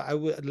you,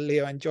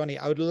 Leo and Jonny,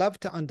 I would love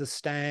to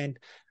understand.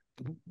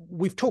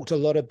 We've talked a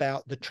lot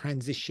about the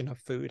transition of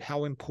food,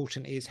 how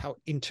important it is, how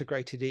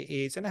integrated it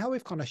is, and how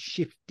we've kind of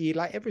shifted,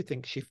 like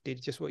everything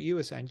shifted, just what you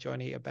were saying,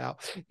 Jonny,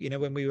 about,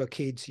 when we were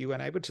kids, you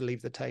weren't able to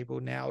leave the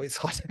table. Now it's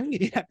hard, and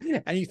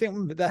you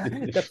think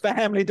the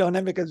family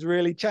dynamic has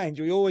really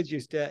changed. We always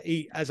used to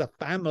eat as a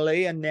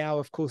family, and now,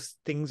 of course,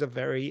 things are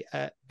very,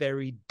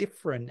 very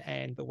different.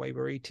 And the way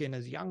we're eating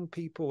as young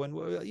people,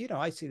 and,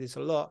 I see this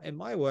a lot in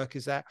my work,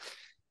 is that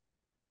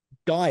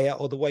diet,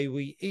 or the way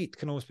we eat,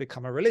 can almost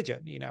become a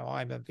religion.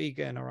 I'm a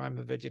vegan, or I'm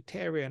a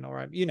vegetarian,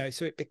 or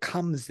so it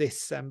becomes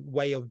this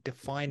way of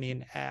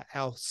defining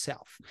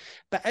ourself.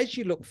 But as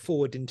you look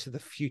forward into the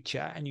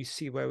future and you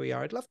see where we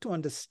are, I'd love to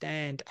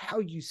understand how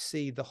you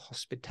see the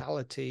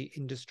hospitality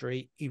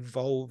industry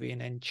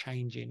evolving and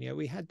changing.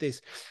 We had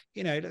this,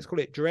 let's call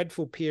it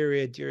dreadful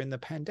period during the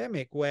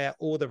pandemic, where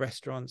all the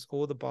restaurants,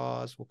 all the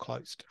bars were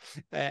closed,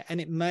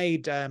 and it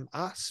made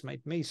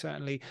me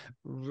certainly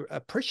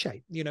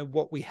appreciate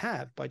what we have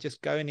by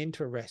just going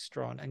into a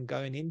restaurant and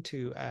going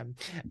into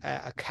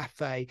a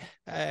cafe.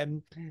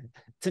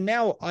 So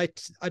now I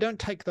don't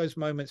take those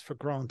moments for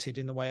granted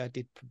in the way I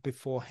did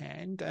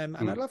beforehand, and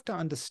I'd love to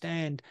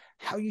understand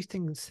how you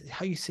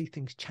see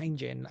things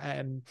changing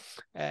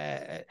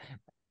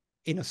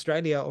in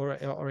Australia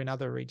or in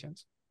other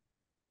regions.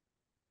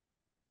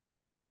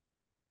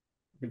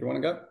 Do you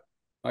want to go?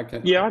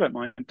 Okay. Yeah, I don't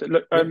mind.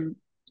 Look,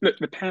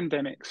 the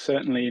pandemic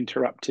certainly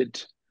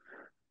interrupted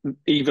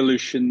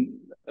evolution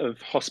of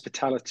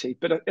hospitality,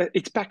 but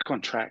it's back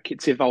on track.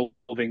 It's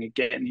evolving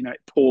again. It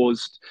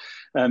paused.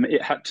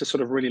 It had to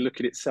sort of really look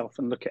at itself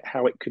and look at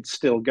how it could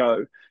still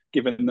go,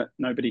 given that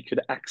nobody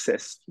could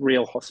access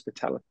real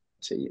hospitality.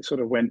 It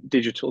sort of went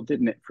digital,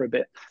 didn't it, for a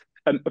bit?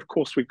 Of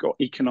course, we've got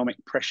economic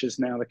pressures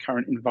now, the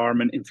current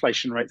environment,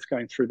 inflation rates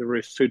going through the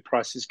roof, food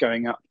prices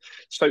going up.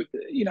 So,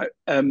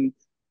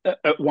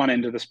 at one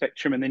end of the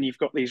spectrum, and then you've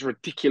got these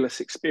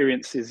ridiculous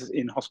experiences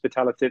in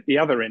hospitality at the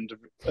other end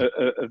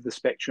of the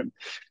spectrum.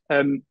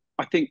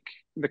 I think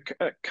the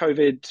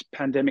COVID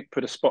pandemic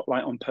put a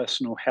spotlight on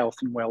personal health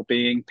and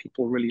well-being.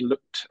 People really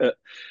looked at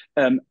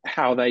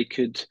how they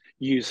could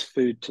use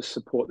food to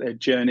support their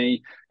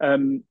journey.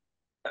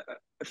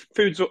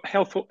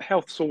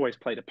 Health's always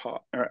played a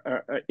part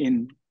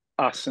in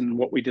us and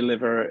what we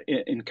deliver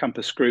in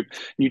Compass Group,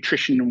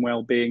 nutrition and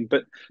well-being.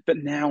 But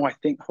now I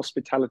think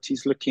hospitality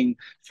is looking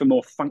for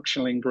more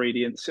functional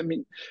ingredients. I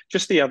mean,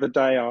 just the other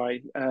day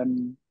I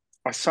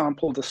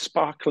sampled a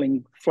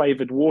sparkling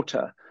flavored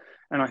water,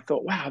 and I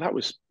thought, wow, that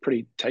was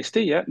pretty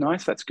tasty. Yeah,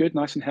 nice. That's good.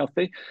 Nice and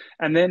healthy.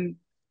 And then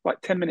like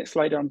 10 minutes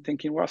later, I'm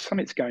thinking, well,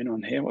 something's going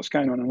on here. What's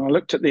going on? And I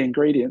looked at the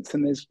ingredients,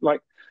 and there's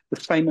like the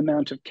same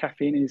amount of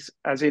caffeine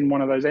as in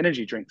one of those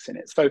energy drinks in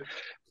it. So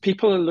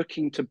people are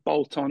looking to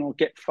bolt on or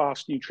get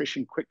fast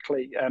nutrition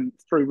quickly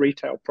through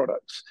retail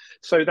products.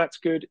 So that's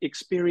good.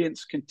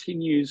 Experience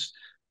continues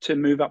to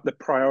move up the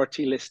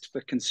priority list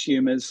for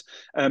consumers.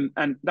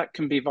 And that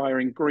can be via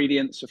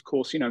ingredients, of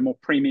course, more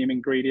premium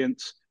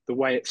ingredients, the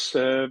way it's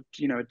served,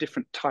 a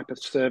different type of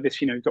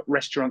service. You've got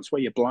restaurants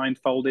where you're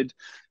blindfolded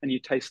and you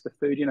taste the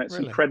food. It's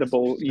really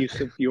incredible use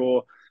of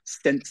your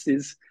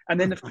senses. And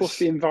then, of course,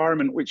 the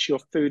environment which your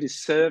food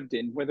is served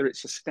in, whether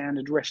it's a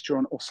standard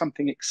restaurant or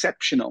something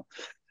exceptional.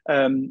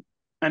 And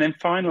then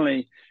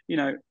finally,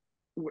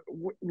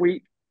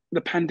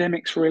 the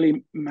pandemic's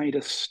really made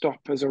us stop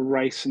as a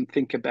race and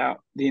think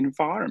about the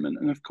environment.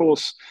 And of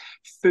course,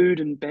 food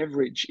and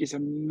beverage is a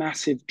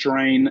massive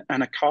drain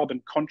and a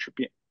carbon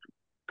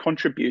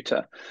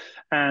contributor.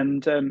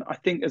 And I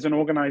think as an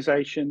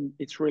organization,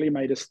 it's really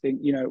made us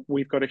think,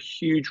 we've got a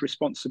huge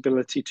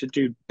responsibility to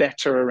do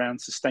better around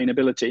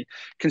sustainability.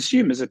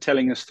 Consumers are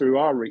telling us through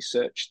our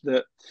research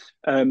that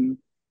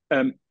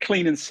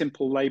clean and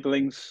simple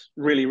labeling's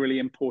really, really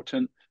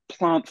important.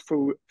 Plant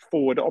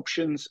forward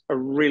options are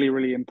really,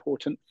 really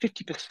important.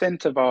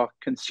 50% of our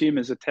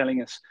consumers are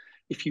telling us,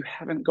 if you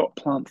haven't got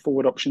plant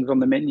forward options on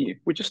the menu,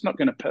 we're just not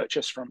going to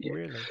purchase from you.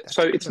 Really?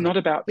 So it's not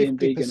about being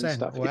vegan and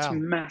stuff. Wow. It's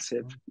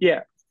massive.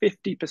 Yeah,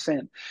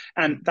 50%.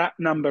 And that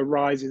number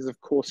rises, of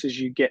course, as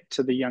you get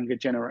to the younger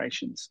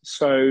generations.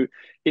 So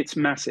it's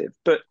massive.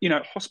 But,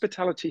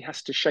 hospitality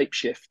has to shape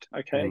shift,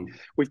 okay?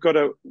 We've got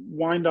to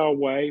wind our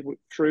way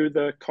through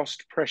the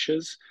cost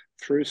pressures,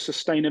 through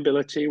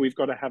sustainability. We've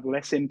got to have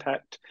less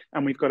impact,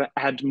 and we've got to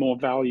add more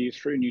value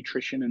through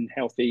nutrition and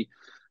healthy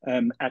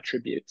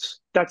attributes.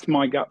 That's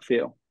my gut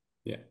feel.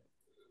 Yeah.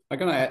 I'm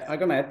gonna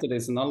add to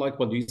this, and I like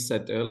what you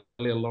said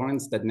earlier,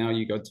 Lawrence, that now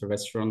you go to a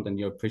restaurant and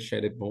you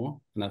appreciate it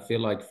more. And I feel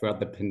like throughout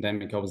the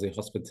pandemic, obviously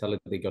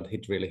hospitality got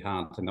hit really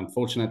hard. And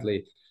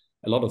unfortunately,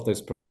 a lot of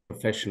those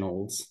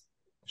professionals,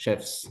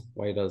 chefs,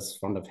 waiters,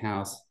 front of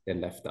house, they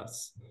left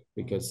us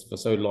because for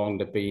so long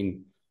they've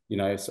been,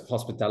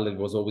 hospitality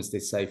was always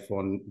this safe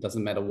one.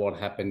 Doesn't matter what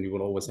happened, you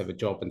will always have a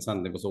job, and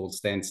suddenly it was all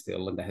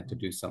standstill and they had to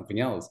do something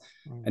else.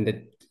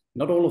 And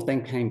not all of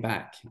them came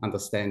back,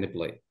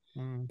 understandably.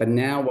 But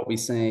now what we're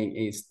seeing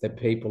is that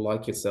people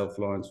like yourself,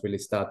 Lawrence, really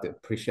start to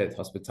appreciate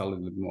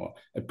hospitality a little more,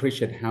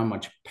 appreciate how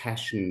much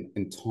passion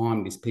and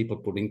time these people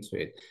put into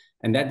it.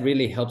 And that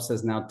really helps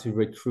us now to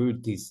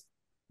recruit these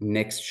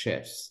next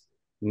chefs,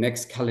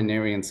 next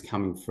culinarians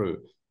coming through.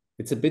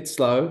 It's a bit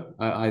slow,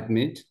 I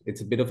admit.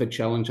 It's a bit of a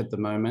challenge at the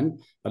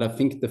moment, but I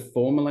think the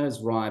formula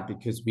is right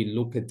because we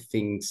look at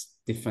things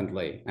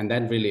differently. And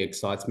that really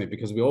excites me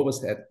because we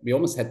almost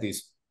had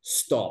this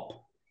stop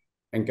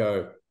and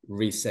go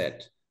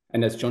reset.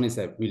 And as Jonny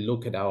said, we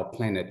look at our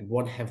planet.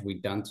 What have we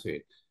done to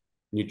it?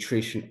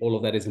 Nutrition, all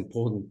of that is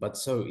important, but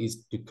so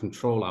is to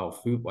control our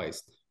food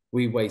waste.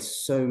 We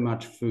waste so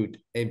much food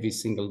every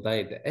single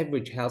day. The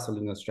average household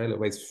in Australia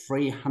wastes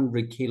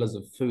 300 kilos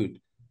of food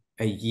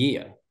a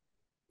year.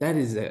 That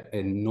is an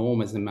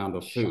enormous amount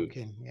of food.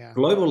 Shocking, yeah.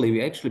 Globally,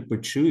 we actually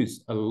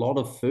produce a lot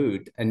of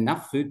food,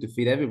 enough food to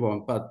feed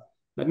everyone. But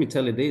let me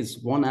tell you this,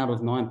 1 out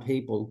of 9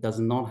 people does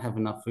not have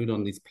enough food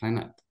on this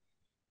planet.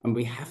 And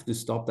we have to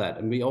stop that.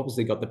 And we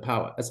obviously got the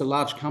power. As a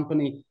large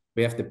company,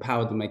 we have the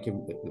power to make a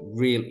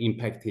real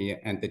impact here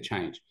and the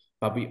change.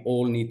 But we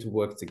all need to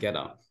work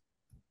together.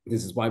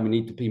 This is why we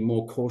need to be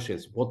more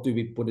cautious. What do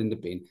we put in the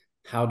bin?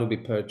 How do we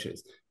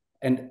purchase?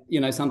 And,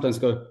 sometimes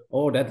go,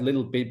 oh, that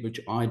little bit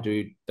which I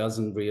do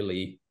doesn't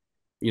really,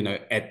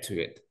 add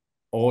to it.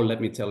 Or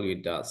let me tell you,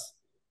 it does.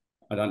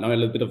 I don't know, a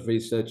little bit of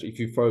research. If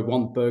you throw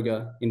one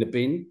burger in the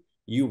bin,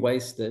 you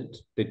wasted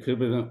the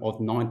equivalent of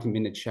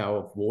 90-minute shower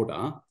of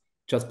water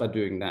just by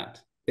doing that.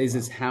 This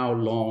is how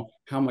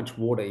much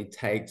water it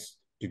takes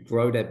to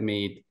grow that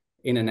meat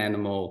in an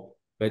animal,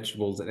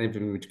 vegetables, and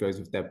everything which goes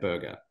with that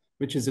burger,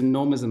 which is an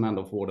enormous amount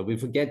of water. We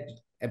forget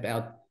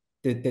about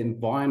the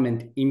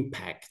environment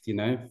impact,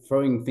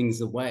 throwing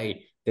things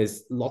away.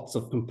 There's lots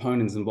of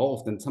components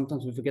involved, and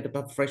sometimes we forget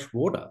about fresh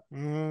water. We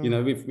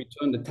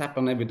turn the tap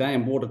on every day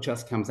and water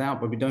just comes out,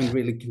 but we don't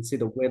really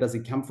consider where does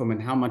it come from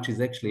and how much is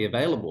actually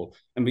available.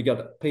 And we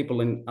got people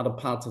in other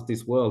parts of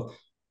this world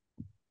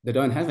that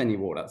don't have any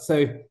water.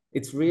 So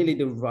it's really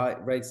the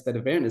right rates that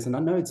awareness. And I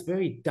know it's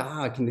very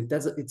dark and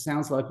it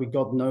sounds like we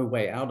got no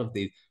way out of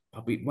this,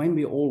 but when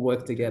we all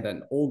work together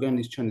and all go on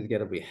this journey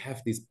together, we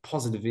have this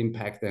positive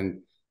impact.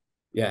 And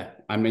yeah,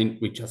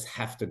 we just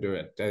have to do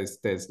it.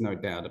 There's no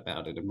doubt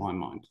about it in my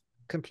mind.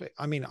 Complete.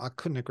 I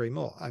couldn't agree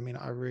more. I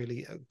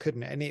really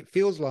couldn't. And it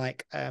feels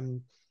like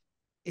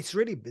it's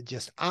really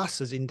just us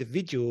as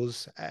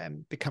individuals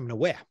becoming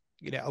aware,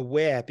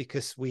 aware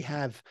because we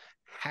have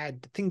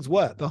had things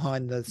work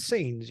behind the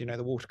scenes. You know,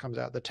 the water comes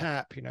out the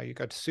tap, you know, you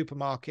go to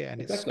supermarket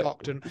and it's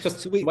stocked, and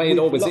just so the way it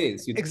always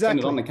is. You turn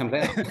it on, it comes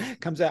out.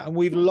 comes out, and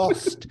we've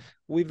lost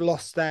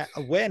that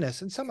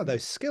awareness and some of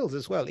those skills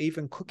as well.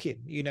 Even cooking,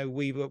 you know,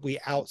 we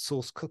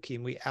outsource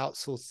cooking, we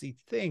outsource these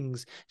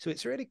things, so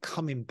it's really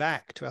coming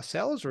back to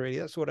ourselves, really.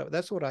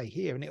 That's what I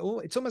hear. And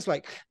it's almost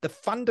like the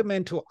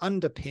fundamental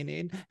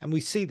underpinning, and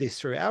we see this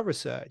through our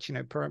research, you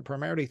know,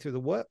 primarily through the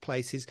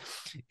workplace, is,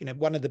 you know,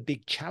 one of the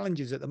big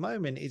challenges at the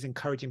moment is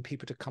encouraging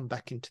people to come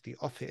back into the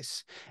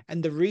office.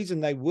 And the reason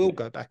they will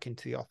go back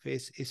into the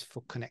office is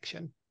for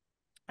connection.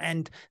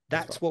 And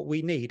that's what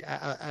we need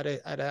at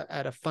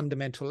a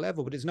fundamental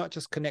level. But it's not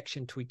just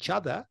connection to each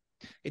other,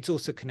 it's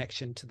also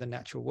connection to the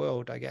natural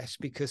world, I guess,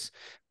 because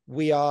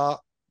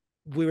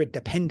we're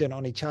dependent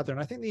on each other.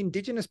 And I think the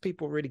indigenous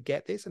people really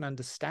get this and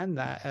understand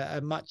that at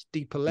a much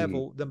deeper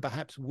level than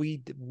perhaps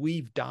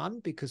we've done,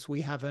 because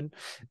we haven't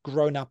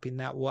grown up in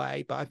that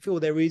way. But I feel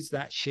there is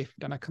that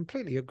shift, and I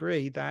completely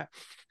agree that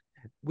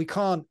we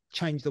can't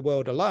change the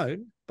world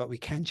alone, but we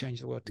can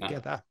change the world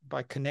together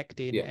by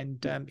connecting.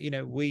 And you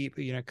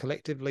know,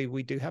 collectively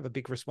we do have a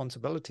big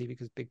responsibility,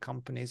 because big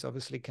companies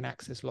obviously can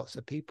access lots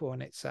of people.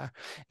 And it's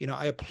you know,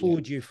 I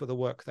applaud you for the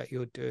work that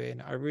you're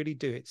doing. I really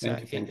do. It's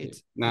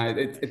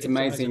it's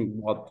amazing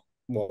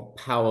what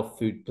power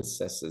food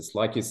possesses.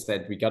 Like you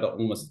said, we got to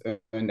almost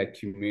earn that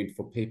community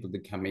for people to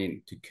come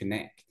in to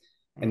connect.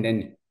 And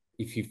then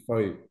if you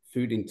throw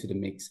food into the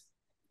mix,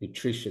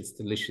 nutritious,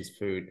 delicious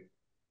food,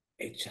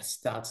 it just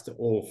starts to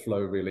all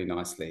flow really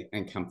nicely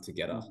and come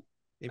together.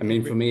 I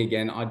mean, for me,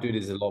 again, I do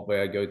this a lot,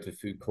 where I go to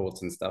food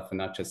courts and stuff, and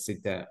I just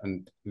sit there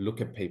and look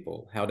at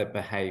people, how they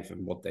behave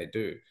and what they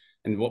do.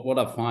 And what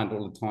I find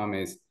all the time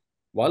is,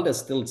 while they're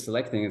still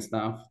selecting and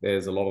stuff,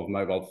 there's a lot of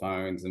mobile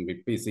phones, and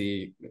we're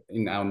busy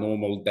in our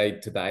normal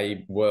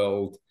day-to-day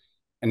world.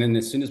 And then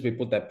as soon as we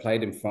put that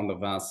plate in front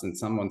of us and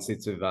someone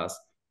sits with us,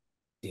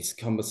 this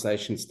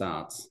conversation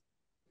starts.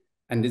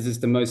 And this is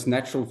the most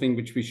natural thing,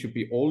 which we should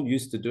be all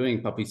used to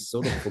doing, but we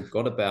sort of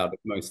forgot about it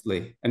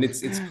mostly. And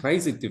it's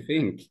crazy to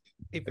think.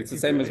 It's the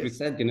same as we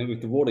said, you know,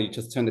 with the water, you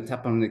just turn the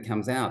tap on and it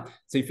comes out.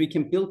 So if we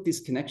can build this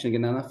connection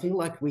again, and I feel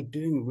like we're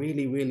doing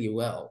really, really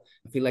well.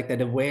 I feel like that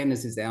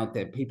awareness is out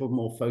there, people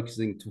more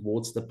focusing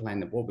towards the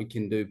planet, what we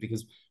can do,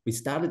 because we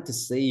started to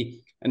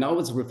see, and I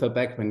always refer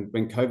back when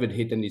COVID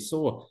hit, and you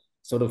saw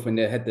sort of when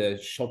they had the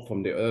shot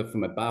from the earth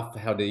from above,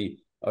 how the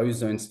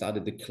ozone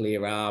started to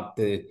clear up,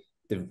 the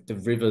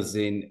rivers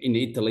in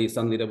Italy,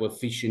 suddenly there were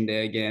fish in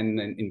there again,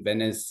 and in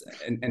Venice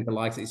and the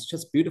likes. It's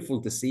just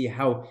beautiful to see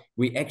how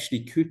we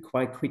actually could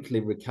quite quickly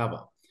recover.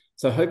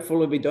 So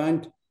hopefully we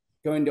don't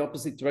go in the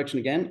opposite direction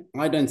again.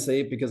 I don't see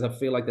it, because I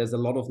feel like there's a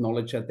lot of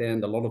knowledge out there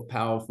and a lot of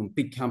power from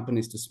big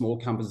companies to small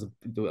companies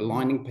to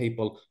aligning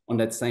people on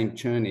that same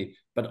journey.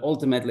 But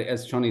ultimately,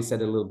 as Jonny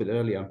said a little bit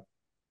earlier,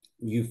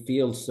 you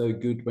feel so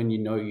good when you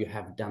know you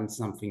have done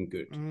something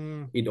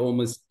good. It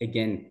almost,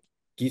 again,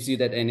 gives you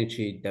that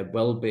energy, that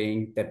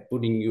well-being, that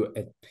putting you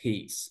at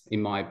peace, in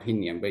my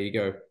opinion, where you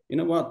go, you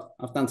know what,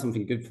 I've done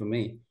something good for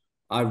me.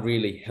 I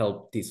really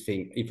helped this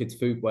thing. If it's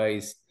food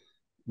waste,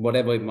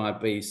 whatever it might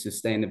be,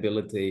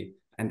 sustainability,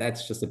 and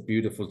that's just a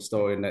beautiful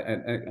story and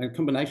a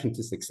combination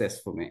to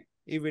success for me.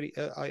 It really,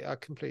 I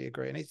completely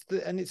agree, and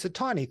it's the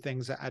tiny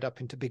things that add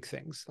up into big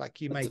things. Like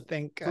you may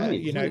think,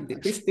 you know,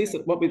 this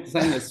what we're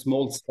saying is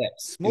small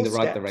steps in the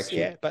right direction.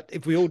 Yeah, but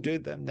if we all do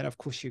them, then of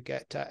course you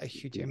get a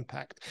huge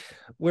impact.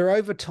 We're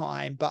over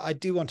time, but I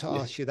do want to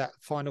ask you that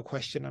final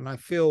question, and I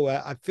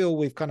feel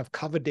we've kind of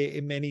covered it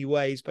in many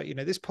ways. But you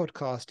know, this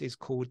podcast is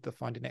called the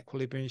Find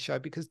Equilibrium Show,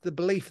 because the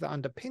belief that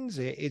underpins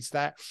it is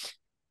that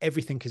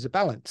everything is a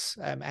balance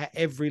at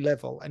every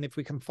level. And if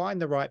we can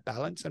find the right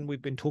balance, and we've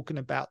been talking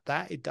about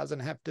that, it doesn't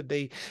have to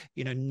be,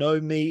 you know,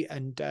 no meat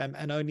and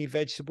only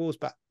vegetables,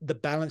 but the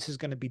balance is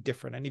going to be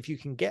different. And if you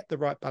can get the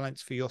right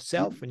balance for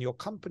yourself and your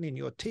company and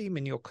your team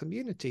and your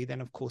community,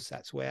 then of course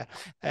that's where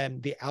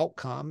the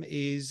outcome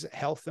is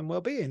health and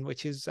well-being,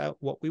 which is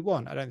what we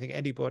want. I don't think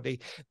anybody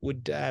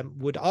would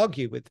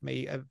argue with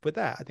me with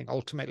that. I think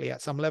ultimately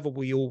at some level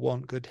we all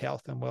want good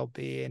health and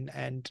well-being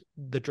and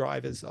the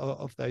drivers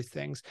of those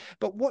things.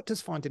 But what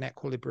does finding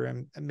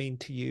equilibrium mean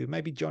to you?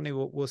 Maybe Jonny,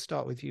 we'll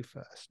start with you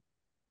first.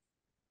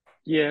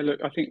 Yeah, look,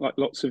 I think like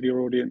lots of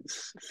your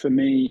audience, for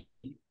me,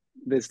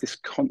 there's this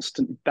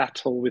constant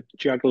battle with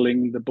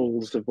juggling the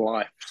balls of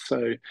life.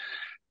 So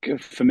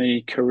for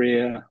me,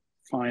 career,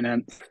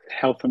 finance,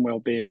 health and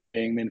well-being,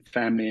 then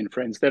family and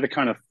friends, they're the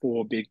kind of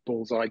four big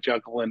balls I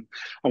juggle, and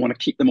I want to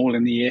keep them all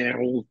in the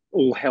air,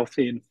 all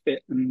healthy and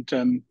fit. And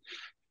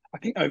I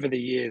think over the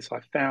years,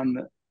 I found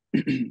that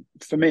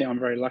for me, I'm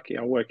very lucky.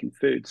 I work in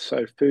food.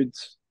 So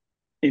food's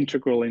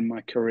integral in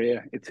my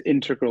career. It's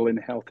integral in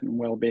health and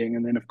well-being.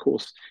 And then, of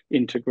course,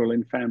 integral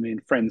in family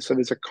and friends. So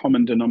there's a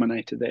common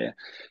denominator there.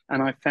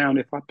 And I found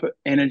if I put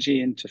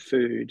energy into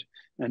food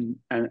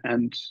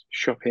and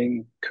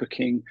shopping,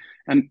 cooking,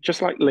 and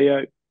just like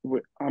Leo,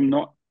 I'm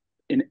not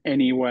in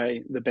any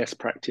way the best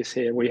practice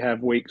here. We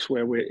have weeks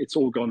where it's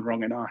all gone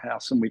wrong in our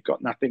house and we've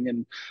got nothing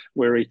and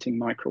we're eating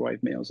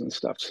microwave meals and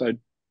stuff. So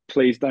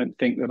please don't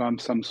think that I'm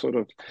some sort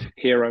of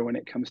hero when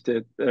it comes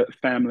to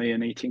family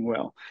and eating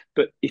well.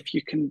 But if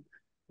you can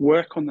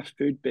work on the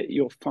food bit,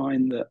 you'll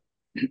find that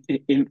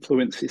it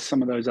influences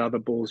some of those other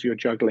balls you're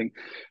juggling.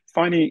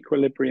 Finding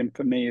equilibrium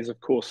for me is, of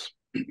course,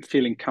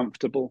 feeling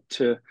comfortable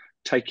to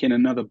take in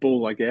another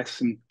ball, I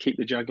guess, and keep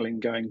the juggling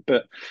going.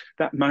 But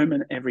that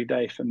moment every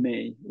day for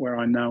me where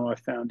I know I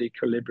found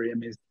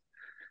equilibrium is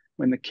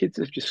when the kids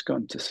have just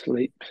gone to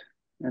sleep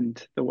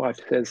and the wife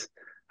says,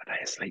 "Are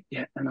they asleep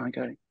yet?" And I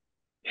go,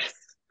 "Yes."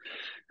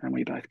 And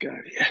we both go,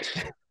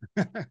 "Yes."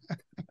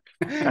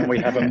 And we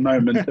have a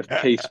moment of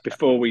peace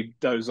before we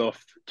doze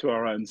off to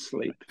our own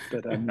sleep.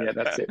 But yeah,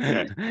 that's it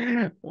for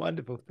me.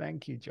 Wonderful.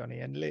 Thank you, Jonny.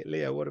 And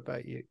Leo, what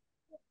about you?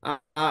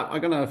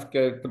 I'm going to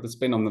go put the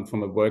spin on them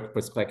from a work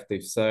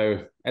perspective.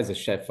 So as a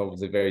chef, I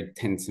was a very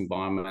tense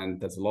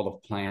environment. There's a lot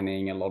of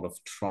planning, a lot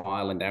of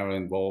trial and error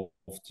involved,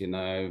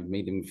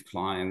 meeting with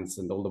clients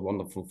and all the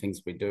wonderful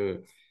things we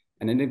do.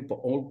 And then it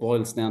all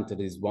boils down to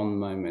this one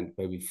moment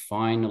where we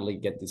finally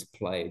get this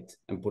plate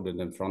and put it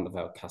in front of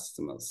our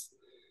customers.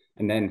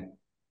 And then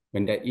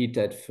when they eat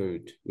that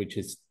food, which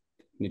is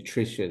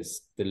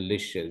nutritious,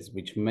 delicious,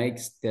 which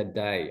makes their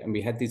day. And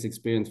we had this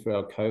experience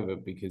throughout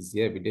COVID because,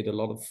 we did a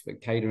lot of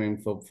catering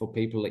for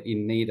people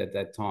in need at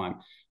that time.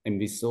 And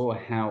we saw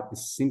how a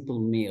simple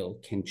meal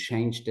can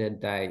change their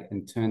day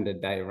and turn their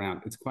day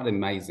around. It's quite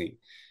amazing.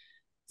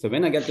 So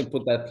when I get to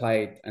put that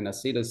plate and I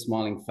see the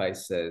smiling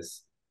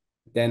faces,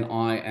 then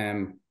I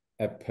am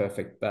a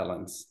perfect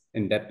balance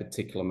in that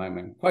particular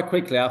moment. Quite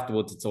quickly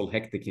afterwards, it's all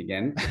hectic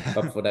again.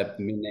 But for that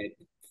minute,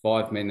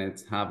 5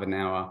 minutes, half an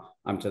hour,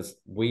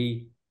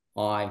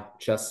 I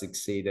just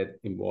succeeded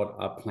in what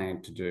I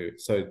planned to do.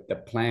 So the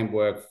plan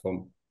worked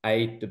from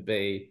A to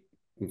B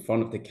in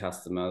front of the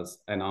customers,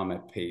 and I'm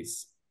at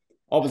peace.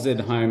 I was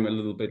at home a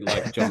little bit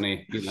like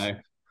Jonny,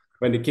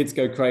 when the kids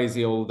go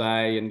crazy all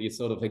day and you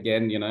sort of,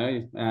 again,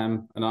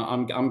 and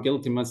I'm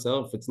guilty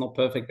myself. It's not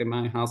perfect in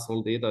my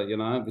household either,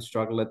 we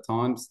struggle at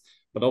times.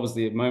 But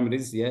obviously the moment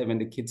is, when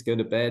the kids go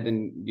to bed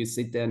and you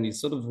sit down, you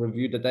sort of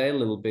review the day a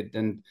little bit.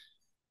 And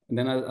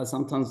then I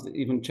sometimes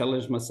even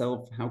challenge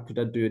myself, how could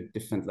I do it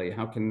differently?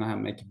 How can I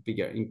make a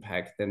bigger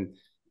impact and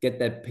get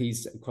that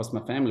peace across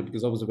my family?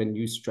 Because obviously when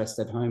you stressed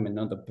at home and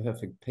not a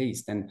perfect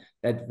peace, then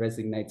that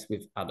resonates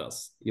with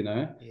others,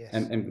 Yes.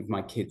 and with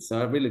my kids. So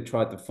I really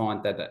tried to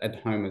find that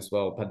at home as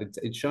well. But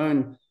it's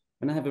shown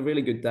when I have a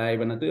really good day,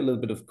 when I do a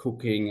little bit of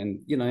cooking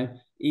and,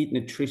 eat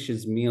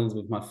nutritious meals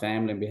with my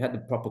family, and we had the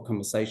proper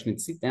conversation and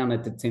sit down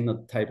at the dinner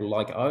table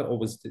like I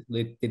always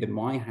did in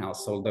my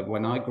household that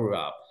when I grew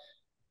up,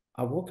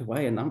 I walk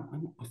away and I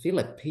feel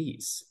at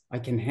peace. I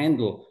can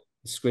handle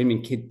a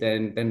screaming kid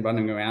then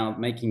running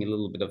around, making a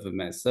little bit of a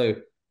mess. So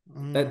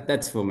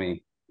that's for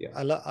me. Yeah.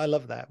 I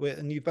love that.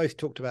 And you both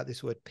talked about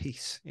this word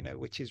peace,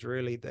 which is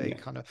really the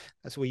kind of,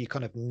 that's where you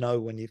kind of know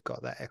when you've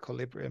got that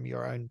equilibrium,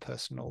 your own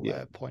personal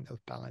point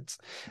of balance.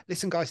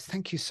 Listen, guys,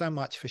 thank you so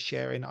much for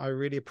sharing. I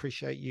really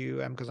appreciate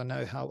you because I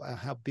know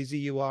how busy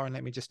you are. And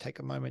let me just take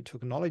a moment to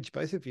acknowledge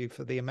both of you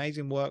for the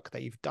amazing work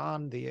that you've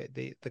done,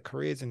 the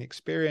careers and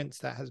experience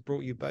that has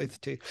brought you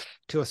both to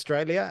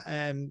Australia,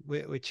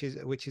 which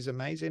is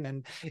amazing.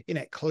 And,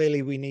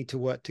 clearly we need to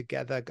work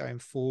together going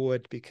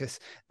forward because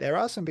there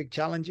are some big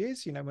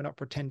challenges, we're not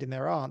pretending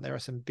there aren't. There are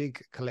some big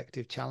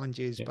collective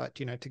challenges, but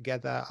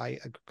together I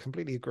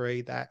completely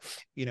agree that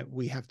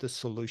we have the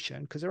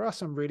solution, because there are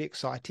some really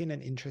exciting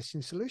and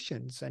interesting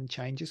solutions, and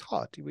change is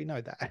hard. We know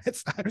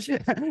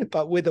that.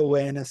 But with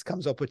awareness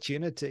comes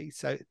opportunity.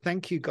 So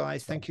thank you,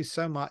 guys. Thank you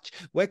so much.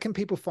 Where can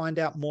people find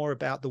out more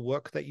about the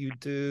work that you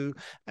do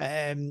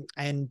and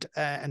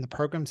the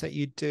programs that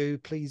you do?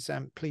 Please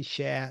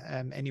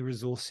share any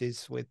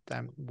resources with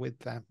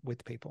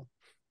people.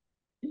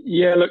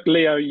 Yeah, look,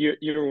 Leo,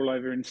 you're all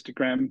over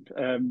Instagram.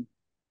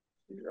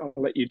 I'll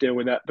let you deal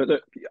with that. But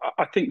look,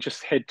 I think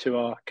just head to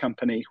our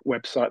company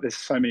website. There's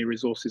so many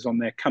resources on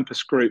there.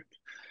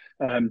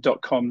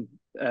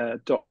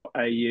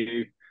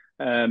 compassgroup.com.au,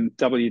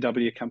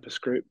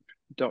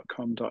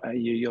 www.compassgroup.com.au.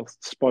 You'll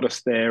spot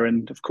us there.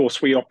 And of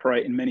course, we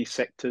operate in many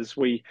sectors.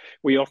 We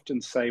often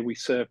say we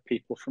serve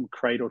people from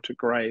cradle to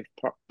grave,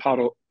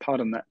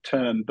 pardon that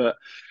term, but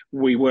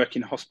we work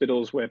in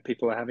hospitals where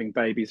people are having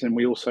babies, and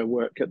we also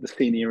work at the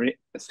senior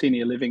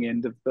living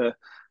end of the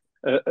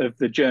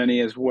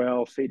journey as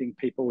well, feeding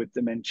people with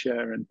dementia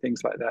and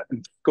things like that,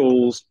 and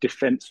schools,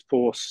 defense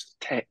force,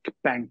 tech,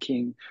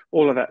 banking,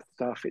 all of that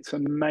stuff. It's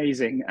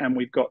amazing, and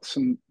we've got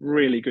some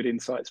really good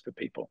insights for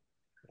people.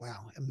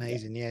 Wow,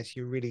 amazing. Yes,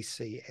 you really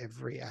see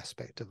every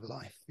aspect of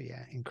life.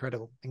 Yeah,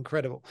 incredible.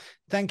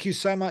 Thank you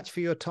so much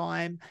for your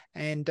time,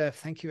 and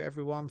thank you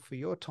everyone for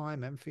your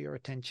time and for your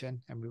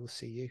attention, and we will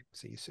see you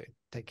soon.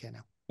 Take care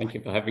now. Thank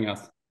you for having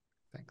us.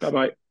 Thanks.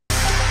 Bye-bye.